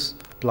whether this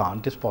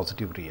plant is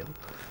positive real.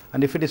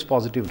 And if it is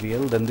positive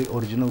real, then the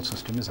original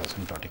system is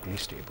asymptotically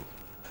stable.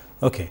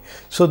 Okay.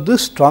 So,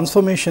 this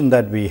transformation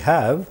that we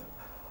have,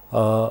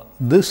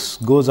 this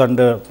goes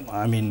under,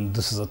 I mean,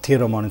 this is a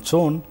theorem on its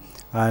own,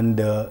 and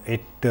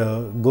it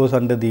goes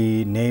under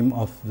the name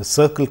of the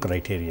circle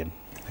criterion.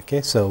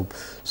 Okay. So,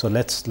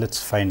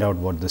 let's find out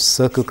what this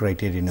circle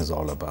criterion is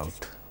all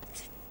about.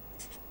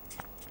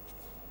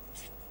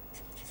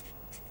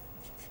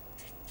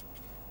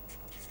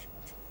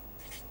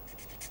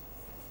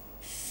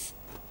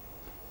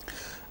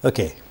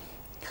 Okay.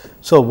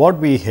 So, what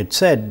we had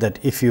said that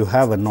if you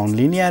have a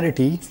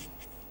nonlinearity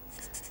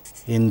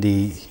in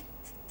the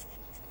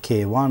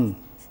K1,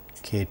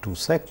 K2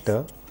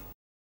 sector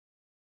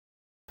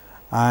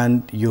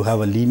and you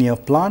have a linear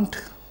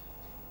plant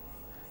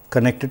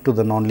connected to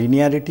the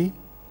nonlinearity.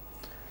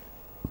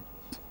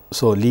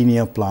 So,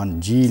 linear plant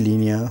G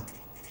linear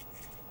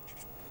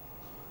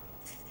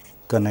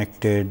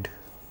connected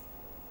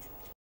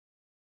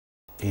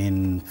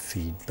in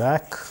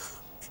feedback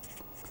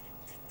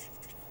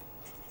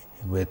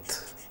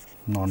with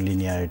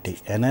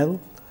nonlinearity NL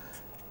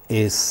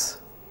is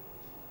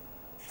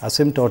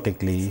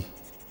asymptotically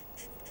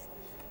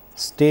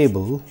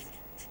stable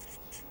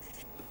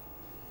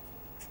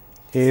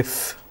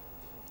if,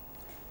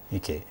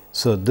 okay.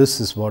 So, this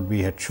is what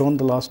we had shown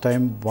the last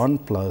time, 1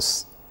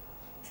 plus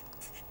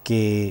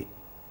K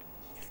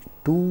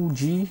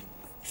 2G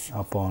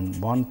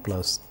upon 1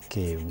 plus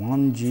K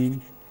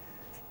 1G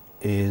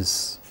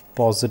is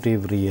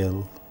positive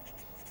real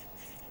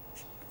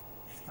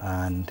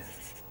and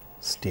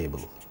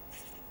stable.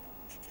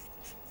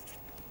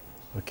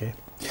 Okay.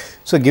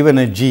 So, given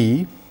a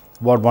G,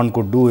 what one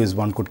could do is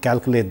one could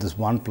calculate this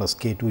 1 plus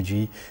K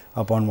 2G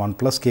upon 1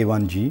 plus K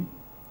 1G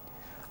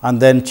and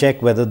then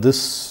check whether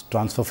this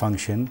transfer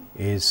function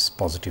is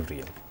positive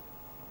real.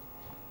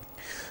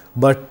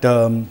 But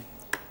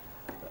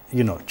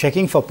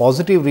checking for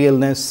positive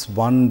realness,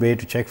 one way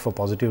to check for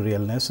positive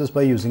realness is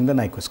by using the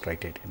Nyquist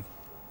criterion.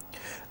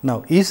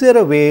 Now, is there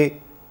a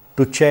way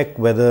to check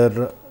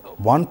whether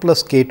 1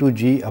 plus k 2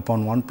 g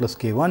upon 1 plus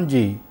k 1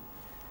 g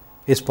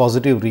is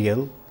positive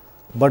real,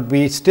 but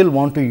we still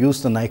want to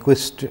use the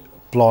Nyquist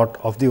plot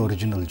of the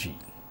original g?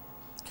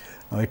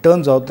 Now, it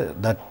turns out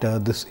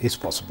that this is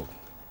possible,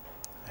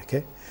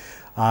 okay?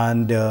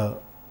 And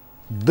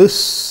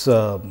this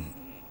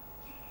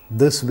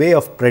way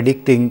of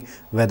predicting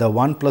whether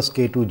 1 plus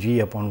k 2 g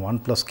upon 1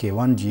 plus k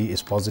 1 g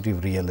is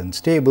positive, real and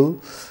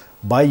stable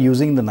by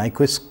using the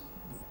Nyquist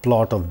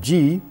plot of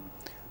g,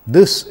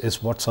 this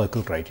is what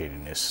circle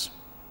criterion is.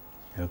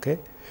 Okay.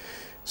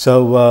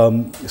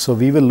 So, so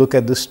we will look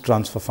at this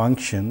transfer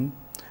function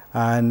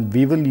and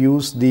we will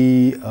use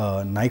the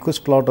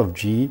Nyquist plot of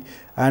g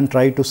and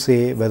try to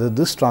say whether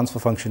this transfer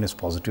function is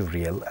positive,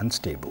 real and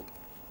stable.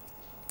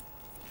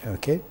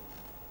 Okay.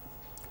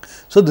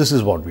 So, this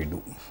is what we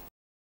do.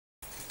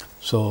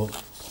 So,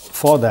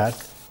 for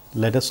that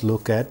let us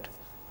look at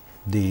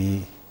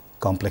the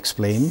complex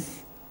plane.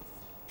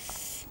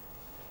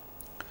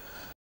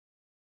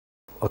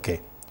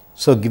 Okay.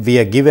 So, we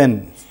are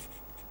given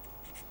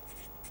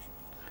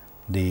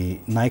the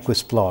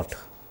Nyquist plot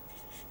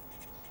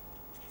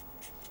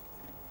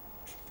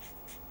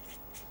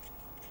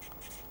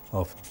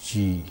of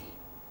g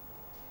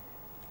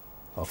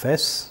of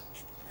s.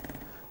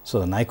 So,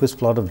 the Nyquist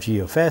plot of g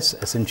of s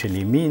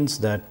essentially means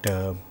that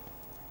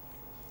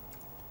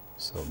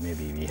so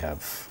maybe we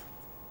have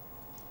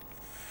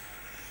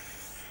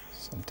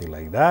something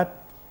like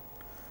that.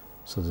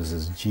 So, this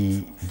is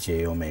g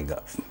j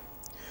omega.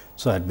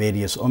 So, at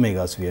various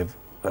omegas we have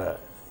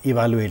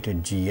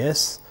evaluated g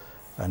s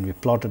and we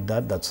plotted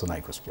that is the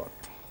Nyquist plot.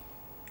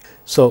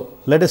 So,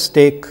 let us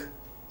take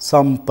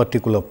some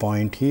particular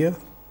point here.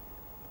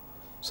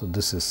 So,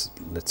 this is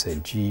let us say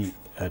g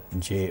at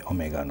j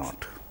omega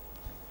naught.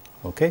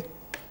 Okay.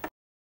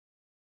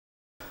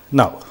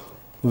 Now,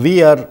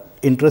 we are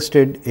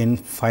interested in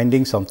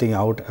finding something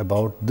out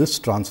about this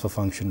transfer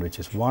function, which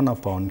is 1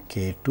 upon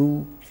k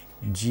 2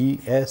 g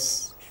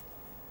s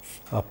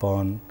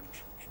upon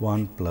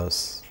 1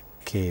 plus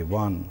k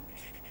 1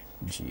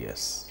 g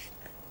s.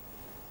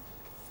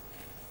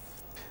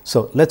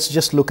 So, let us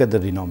just look at the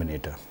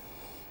denominator.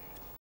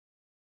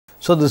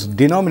 So, this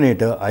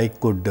denominator I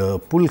could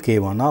pull k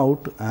 1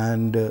 out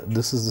and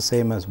this is the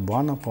same as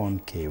 1 upon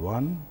k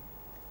 1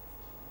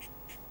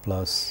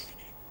 plus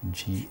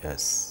g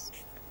s.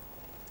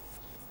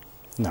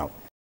 Now,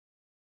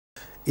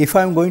 if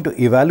I am going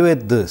to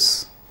evaluate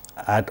this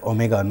at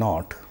omega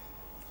naught,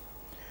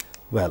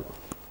 well,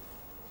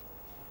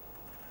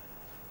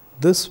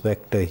 this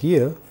vector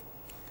here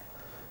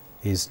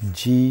is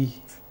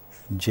g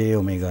j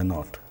omega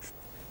naught,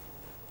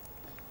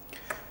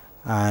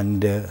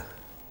 and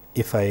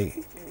if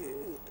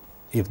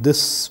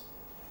this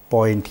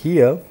point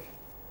here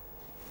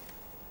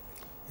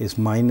is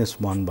minus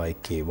 1 by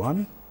k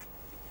 1,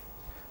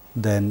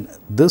 then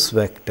this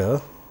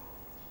vector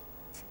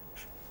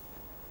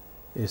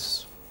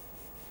is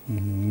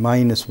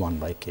minus 1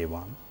 by k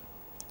 1,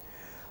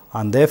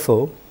 and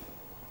therefore,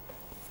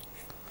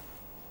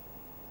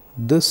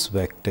 this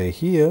vector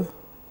here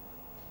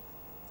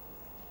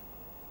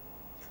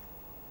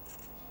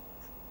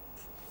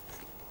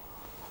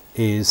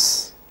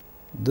is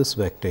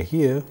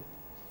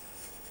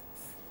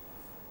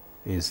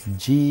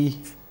g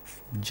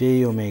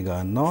j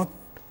omega naught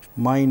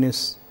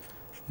minus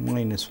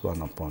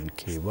 1 upon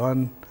k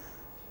 1,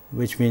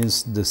 which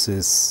means this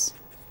is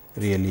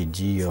really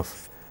g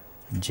of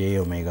j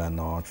omega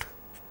naught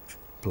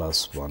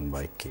plus 1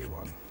 by k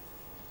 1.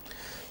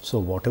 So,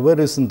 whatever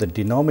is in the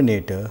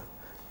denominator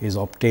is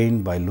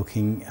obtained by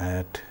looking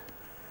at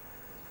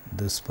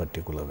this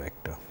particular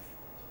vector.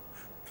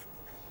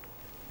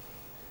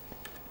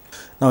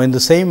 Now, in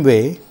the same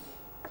way,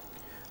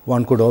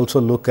 one could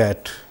also look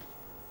at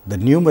the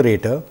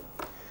numerator,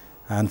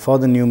 and for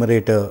the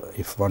numerator,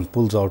 if one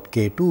pulls out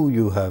k 2,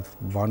 you have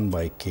 1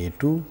 by k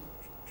 2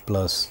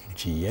 plus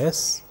g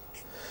s,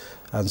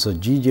 and so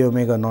g j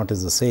omega naught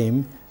is the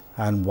same,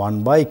 and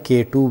 1 by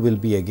k 2 will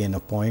be again a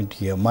point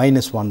here,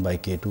 minus 1 by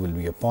k 2 will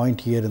be a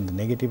point here in the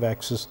negative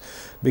axis,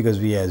 because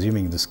we are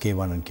assuming this k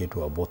 1 and k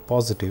 2 are both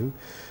positive,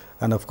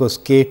 and of course,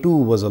 k 2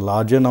 was a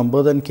larger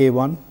number than k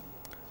 1,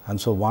 and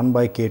so 1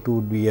 by k 2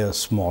 would be a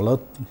smaller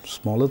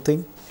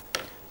thing,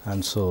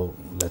 and so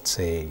let us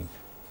say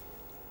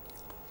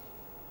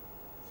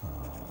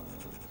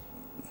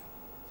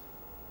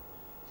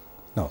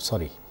no,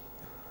 sorry,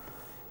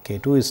 k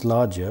 2 is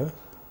larger.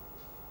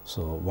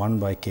 So, 1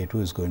 by k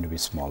 2 is going to be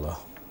smaller.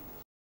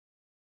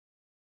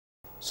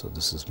 So,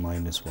 this is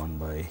minus 1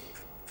 by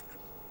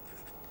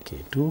k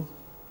 2,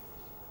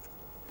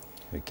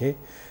 okay.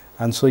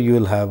 And so, you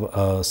will have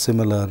a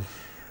similar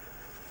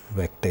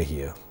vector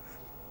here.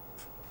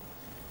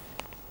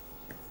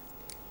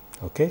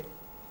 Okay.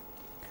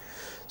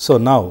 So,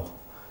 now,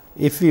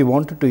 if we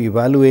wanted to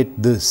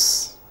evaluate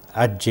this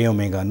at j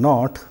omega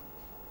naught,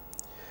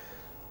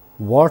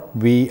 what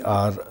we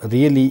are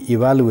really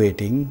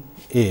evaluating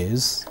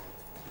is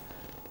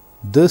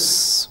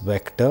this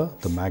vector,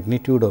 the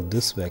magnitude of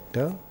this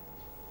vector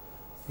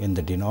in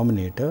the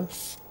denominator,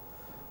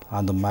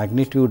 and the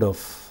magnitude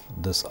of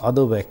this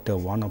other vector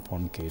 1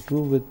 upon k 2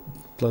 with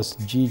plus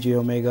g j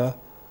omega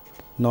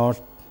naught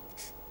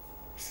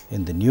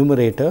in the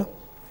numerator.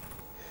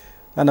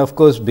 And of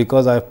course,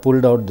 because I have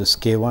pulled out this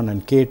k 1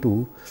 and k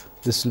 2,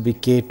 this will be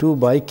k 2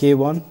 by k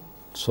 1.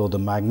 So, the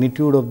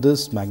magnitude of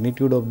this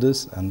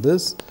and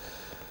this.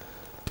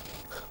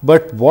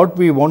 But what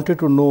we wanted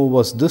to know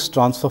was this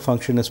transfer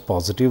function is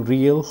positive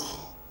real,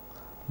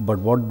 but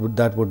what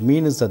that would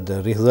mean is that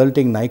the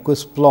resulting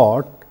Nyquist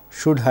plot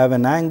should have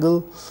an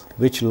angle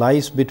which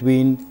lies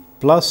between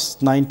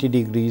plus 90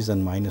 degrees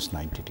and minus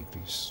 90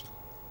 degrees.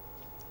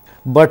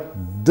 But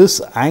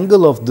this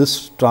angle of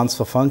this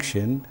transfer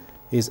function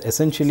is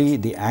essentially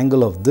the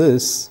angle of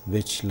this,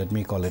 which let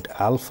me call it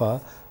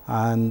alpha,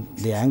 and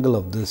the angle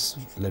of this,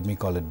 let me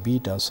call it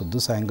beta. So,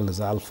 this angle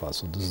is alpha.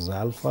 So, this is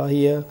alpha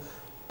here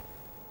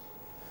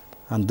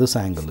and this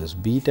angle is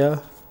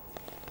beta.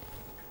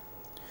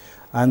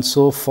 And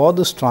so, for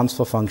this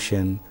transfer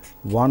function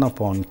 1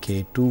 upon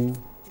k 2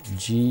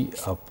 g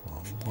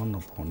upon 1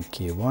 upon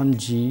k 1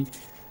 g,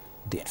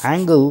 the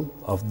angle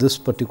of this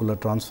particular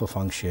transfer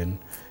function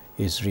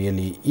is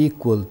really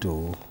equal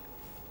to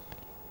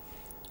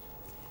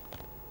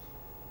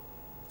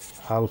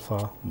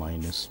alpha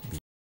minus beta.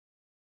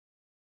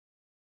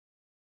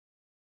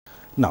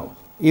 Now,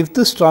 if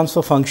this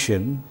transfer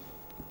function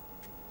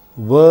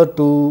were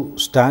to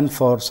stand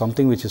for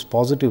something which is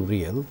positive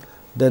real,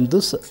 then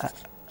this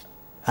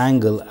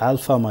angle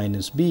alpha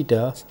minus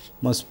beta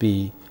must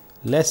be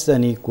less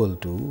than equal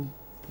to,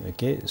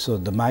 okay. So,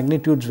 the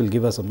magnitudes will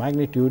give us a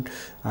magnitude,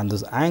 and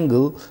this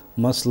angle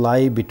must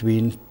lie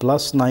between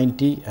plus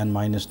 90 and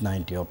minus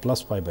 90, or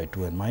plus pi by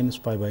 2 and minus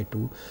pi by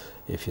 2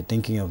 if you are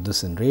thinking of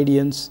this in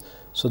radians.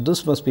 So,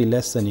 this must be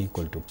less than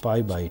equal to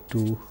pi by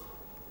 2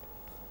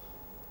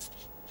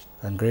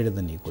 and greater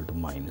than equal to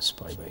minus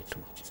pi by 2.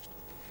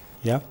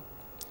 Yeah.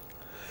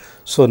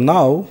 So,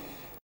 now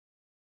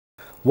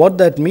what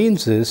that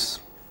means is,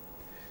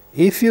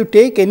 if you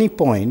take any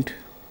point,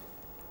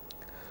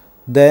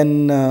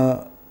 then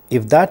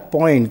if that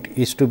point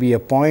is to be a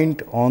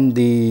point on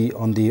the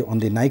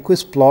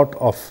Nyquist plot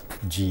of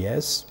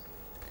GS,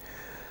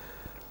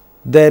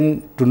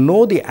 then to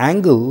know the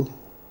angle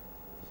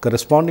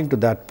corresponding to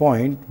that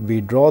point,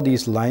 we draw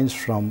these lines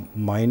from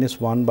minus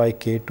 1 by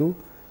k 2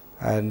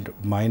 and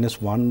minus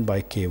 1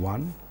 by k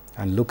 1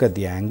 and look at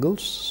the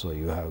angles. So,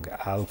 you have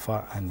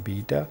alpha and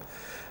beta,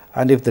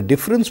 and if the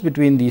difference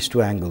between these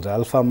two angles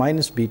alpha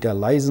minus beta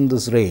lies in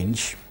this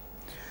range,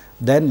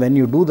 then when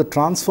you do the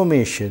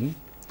transformation,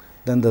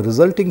 then the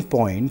resulting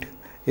point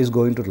is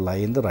going to lie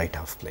in the right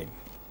half plane.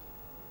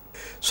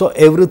 So,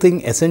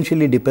 everything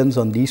essentially depends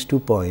on these 2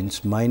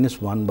 points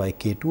minus 1 by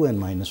k 2 and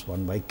minus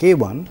 1 by k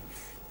 1.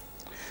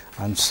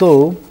 And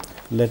so,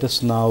 let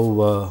us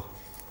now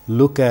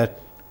look at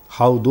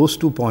how those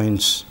 2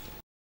 points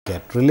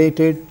get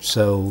related.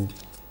 So,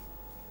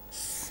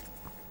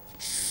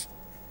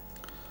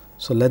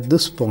 let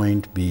this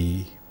point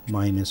be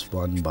minus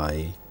 1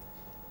 by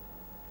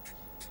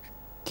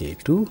k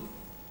 2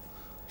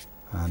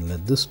 and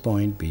let this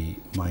point be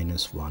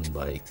minus 1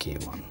 by k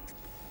 1.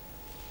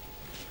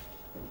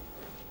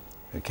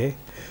 Okay.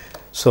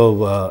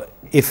 So,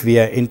 if we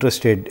are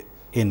interested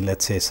in, let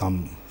us say,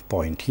 some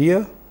point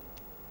here,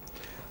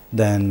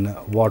 then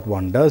what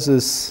one does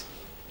is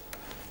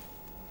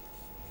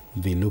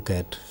we look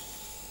at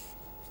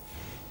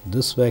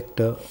this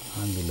vector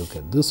and we look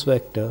at this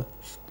vector,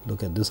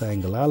 look at this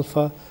angle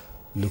alpha,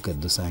 look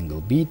at this angle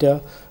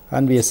beta,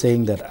 and we are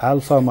saying that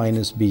alpha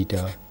minus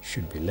beta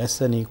should be less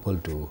than equal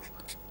to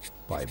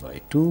pi by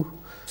 2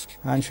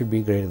 and should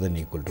be greater than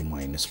equal to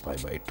minus pi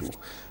by 2.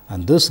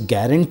 And this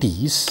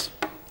guarantees,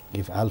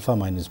 if alpha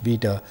minus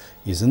beta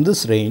is in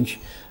this range,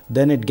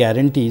 then it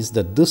guarantees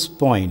that this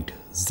point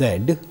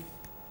z,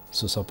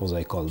 so suppose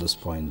I call this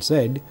point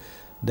z,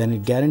 then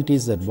it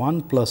guarantees that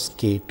 1 plus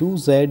k 2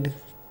 z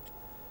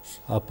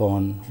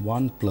upon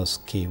 1 plus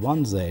k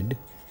 1 z,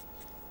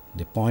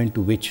 the point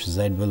to which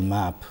z will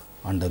map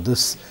under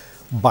this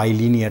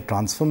bilinear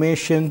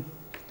transformation,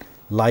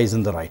 lies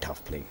in the right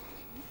half plane.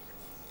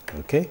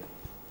 Okay.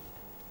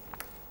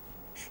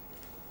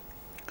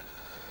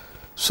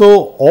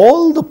 So,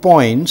 all the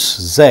points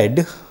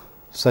z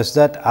such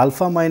that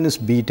alpha minus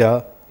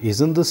beta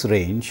is in this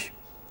range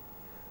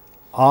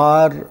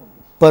are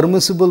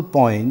permissible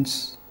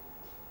points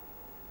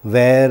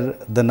where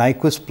the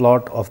Nyquist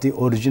plot of the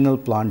original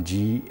plant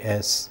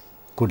GS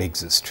could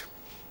exist.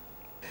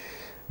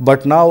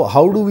 But now,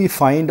 how do we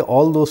find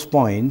all those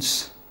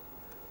points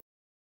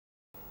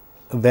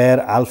where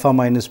alpha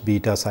minus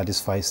beta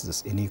satisfies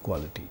this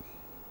inequality?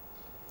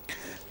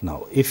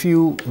 Now, if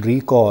you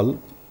recall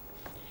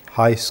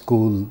high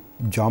school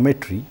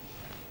geometry,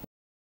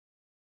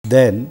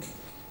 then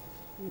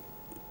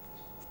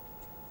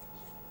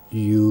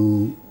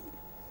you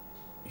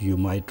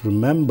might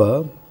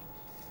remember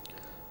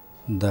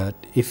that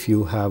if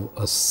you have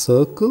a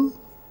circle,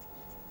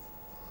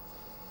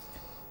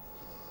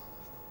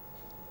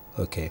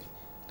 okay,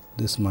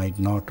 This might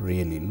not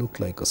really look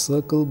like a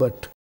circle,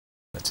 but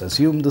let's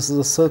assume this is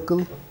a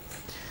circle.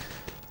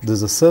 This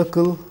is a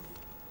circle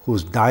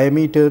whose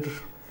diameter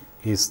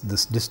is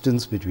this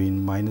distance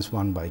between minus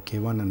 1 by k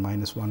 1 and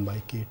minus 1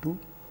 by k 2.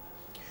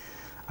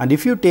 And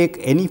if you take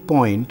any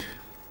point,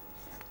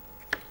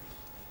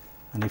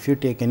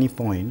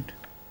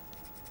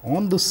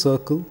 on the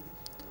circle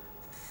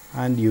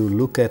and you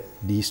look at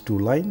these two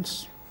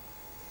lines,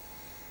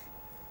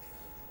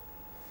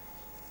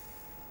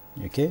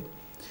 okay,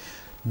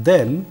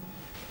 then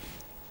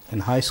in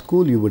high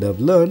school you would have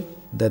learned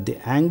that the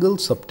angle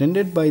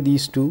subtended by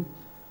these two,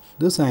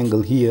 this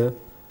angle here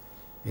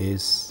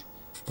is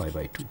pi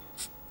by 2.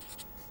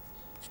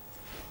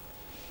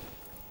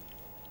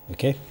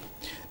 Okay.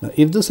 Now,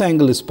 if this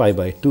angle is pi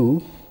by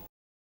 2,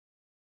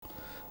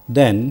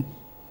 then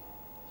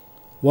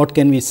what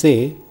can we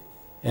say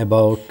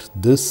about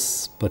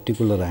this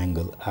particular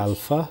angle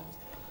alpha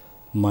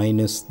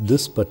minus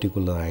this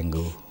particular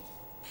angle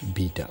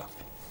beta?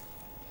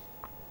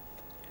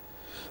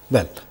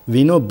 Well,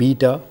 we know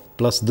beta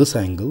plus this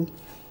angle,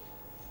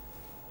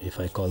 if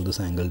I call this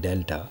angle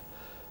delta,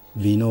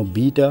 we know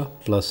beta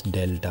plus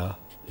delta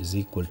is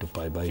equal to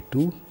pi by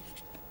 2,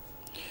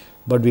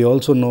 but we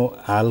also know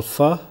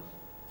alpha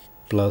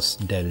plus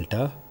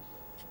delta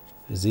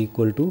is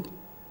equal to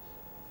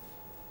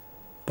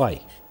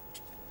pi.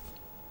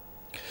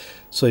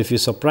 So, if you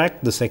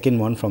subtract the second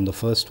one from the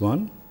first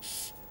one,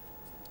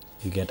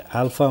 you get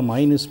alpha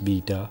minus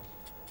beta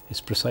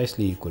is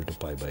precisely equal to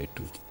pi by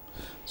 2.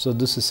 So,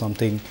 this is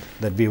something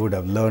that we would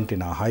have learnt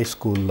in our high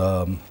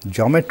school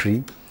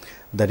geometry,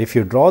 that if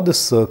you draw this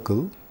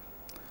circle,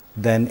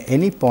 then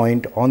any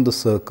point on the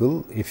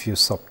circle, if you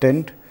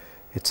subtend,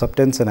 it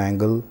subtends an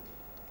angle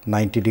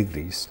 90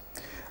 degrees.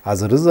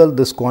 As a result,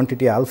 this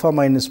quantity alpha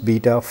minus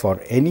beta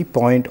for any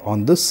point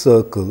on this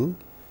circle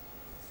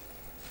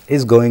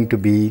is going to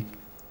be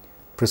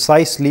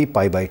precisely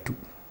pi by 2.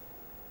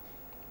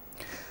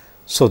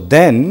 So,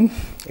 then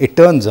it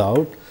turns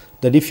out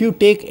that if you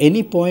take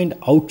any point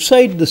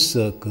outside the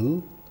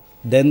circle,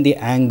 then the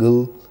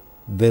angle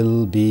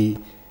will be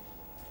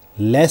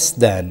less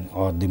than,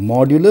 or the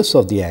modulus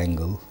of the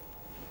angle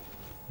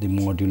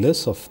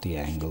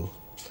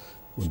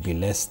would be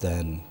less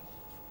than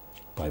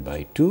pi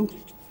by 2.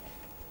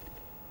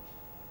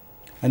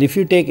 And if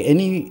you take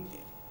any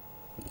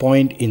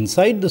point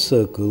inside the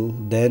circle,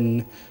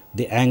 then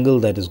the angle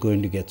that is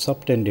going to get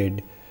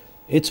subtended,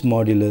 its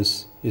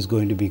modulus is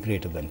going to be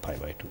greater than pi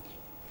by 2.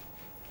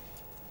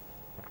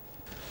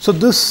 So,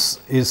 this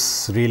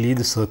is really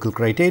the circle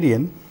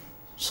criterion.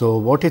 So,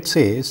 what it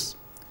says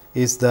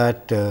is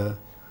that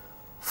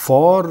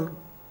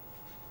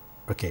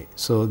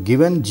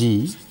given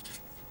G,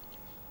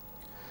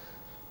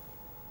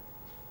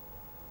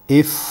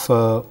 if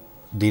the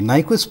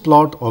Nyquist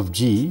plot of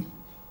G,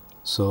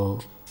 so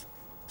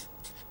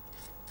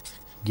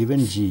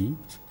given G,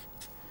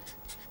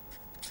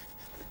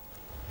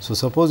 so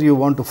suppose you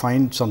want to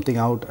find something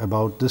out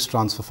about this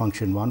transfer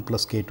function 1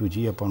 plus k 2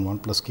 g upon 1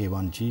 plus k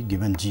 1 g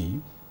given G,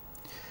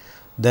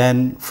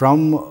 then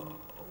from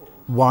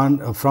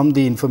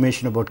the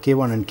information about k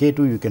 1 and k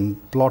 2, you can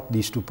plot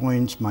these 2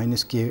 points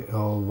minus k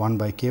 1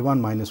 by k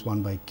 1 minus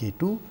 1 by k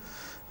 2,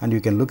 and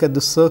you can look at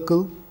the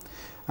circle.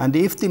 And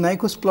if the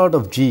Nyquist plot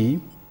of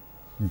G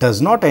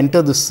does not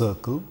enter this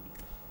circle,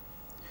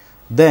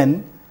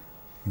 then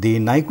the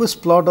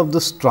Nyquist plot of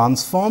this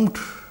transformed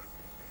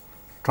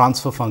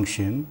transfer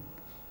function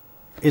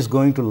is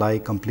going to lie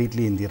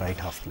completely in the right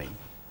half plane,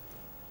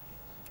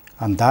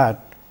 and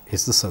that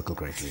is the circle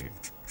criterion.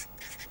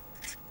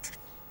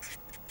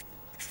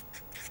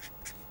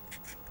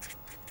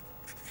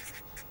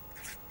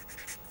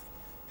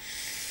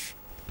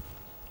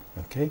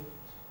 Okay.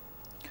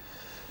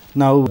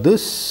 Now,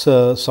 this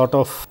sort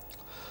of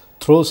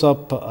throws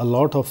up a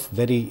lot of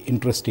very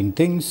interesting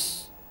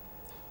things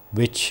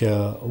which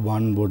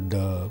one would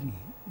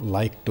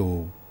like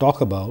to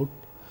talk about.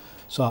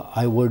 So,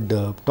 I would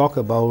talk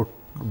about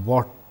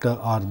what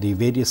are the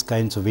various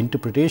kinds of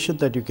interpretation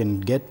that you can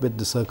get with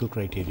the circle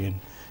criterion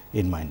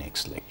in my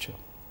next lecture.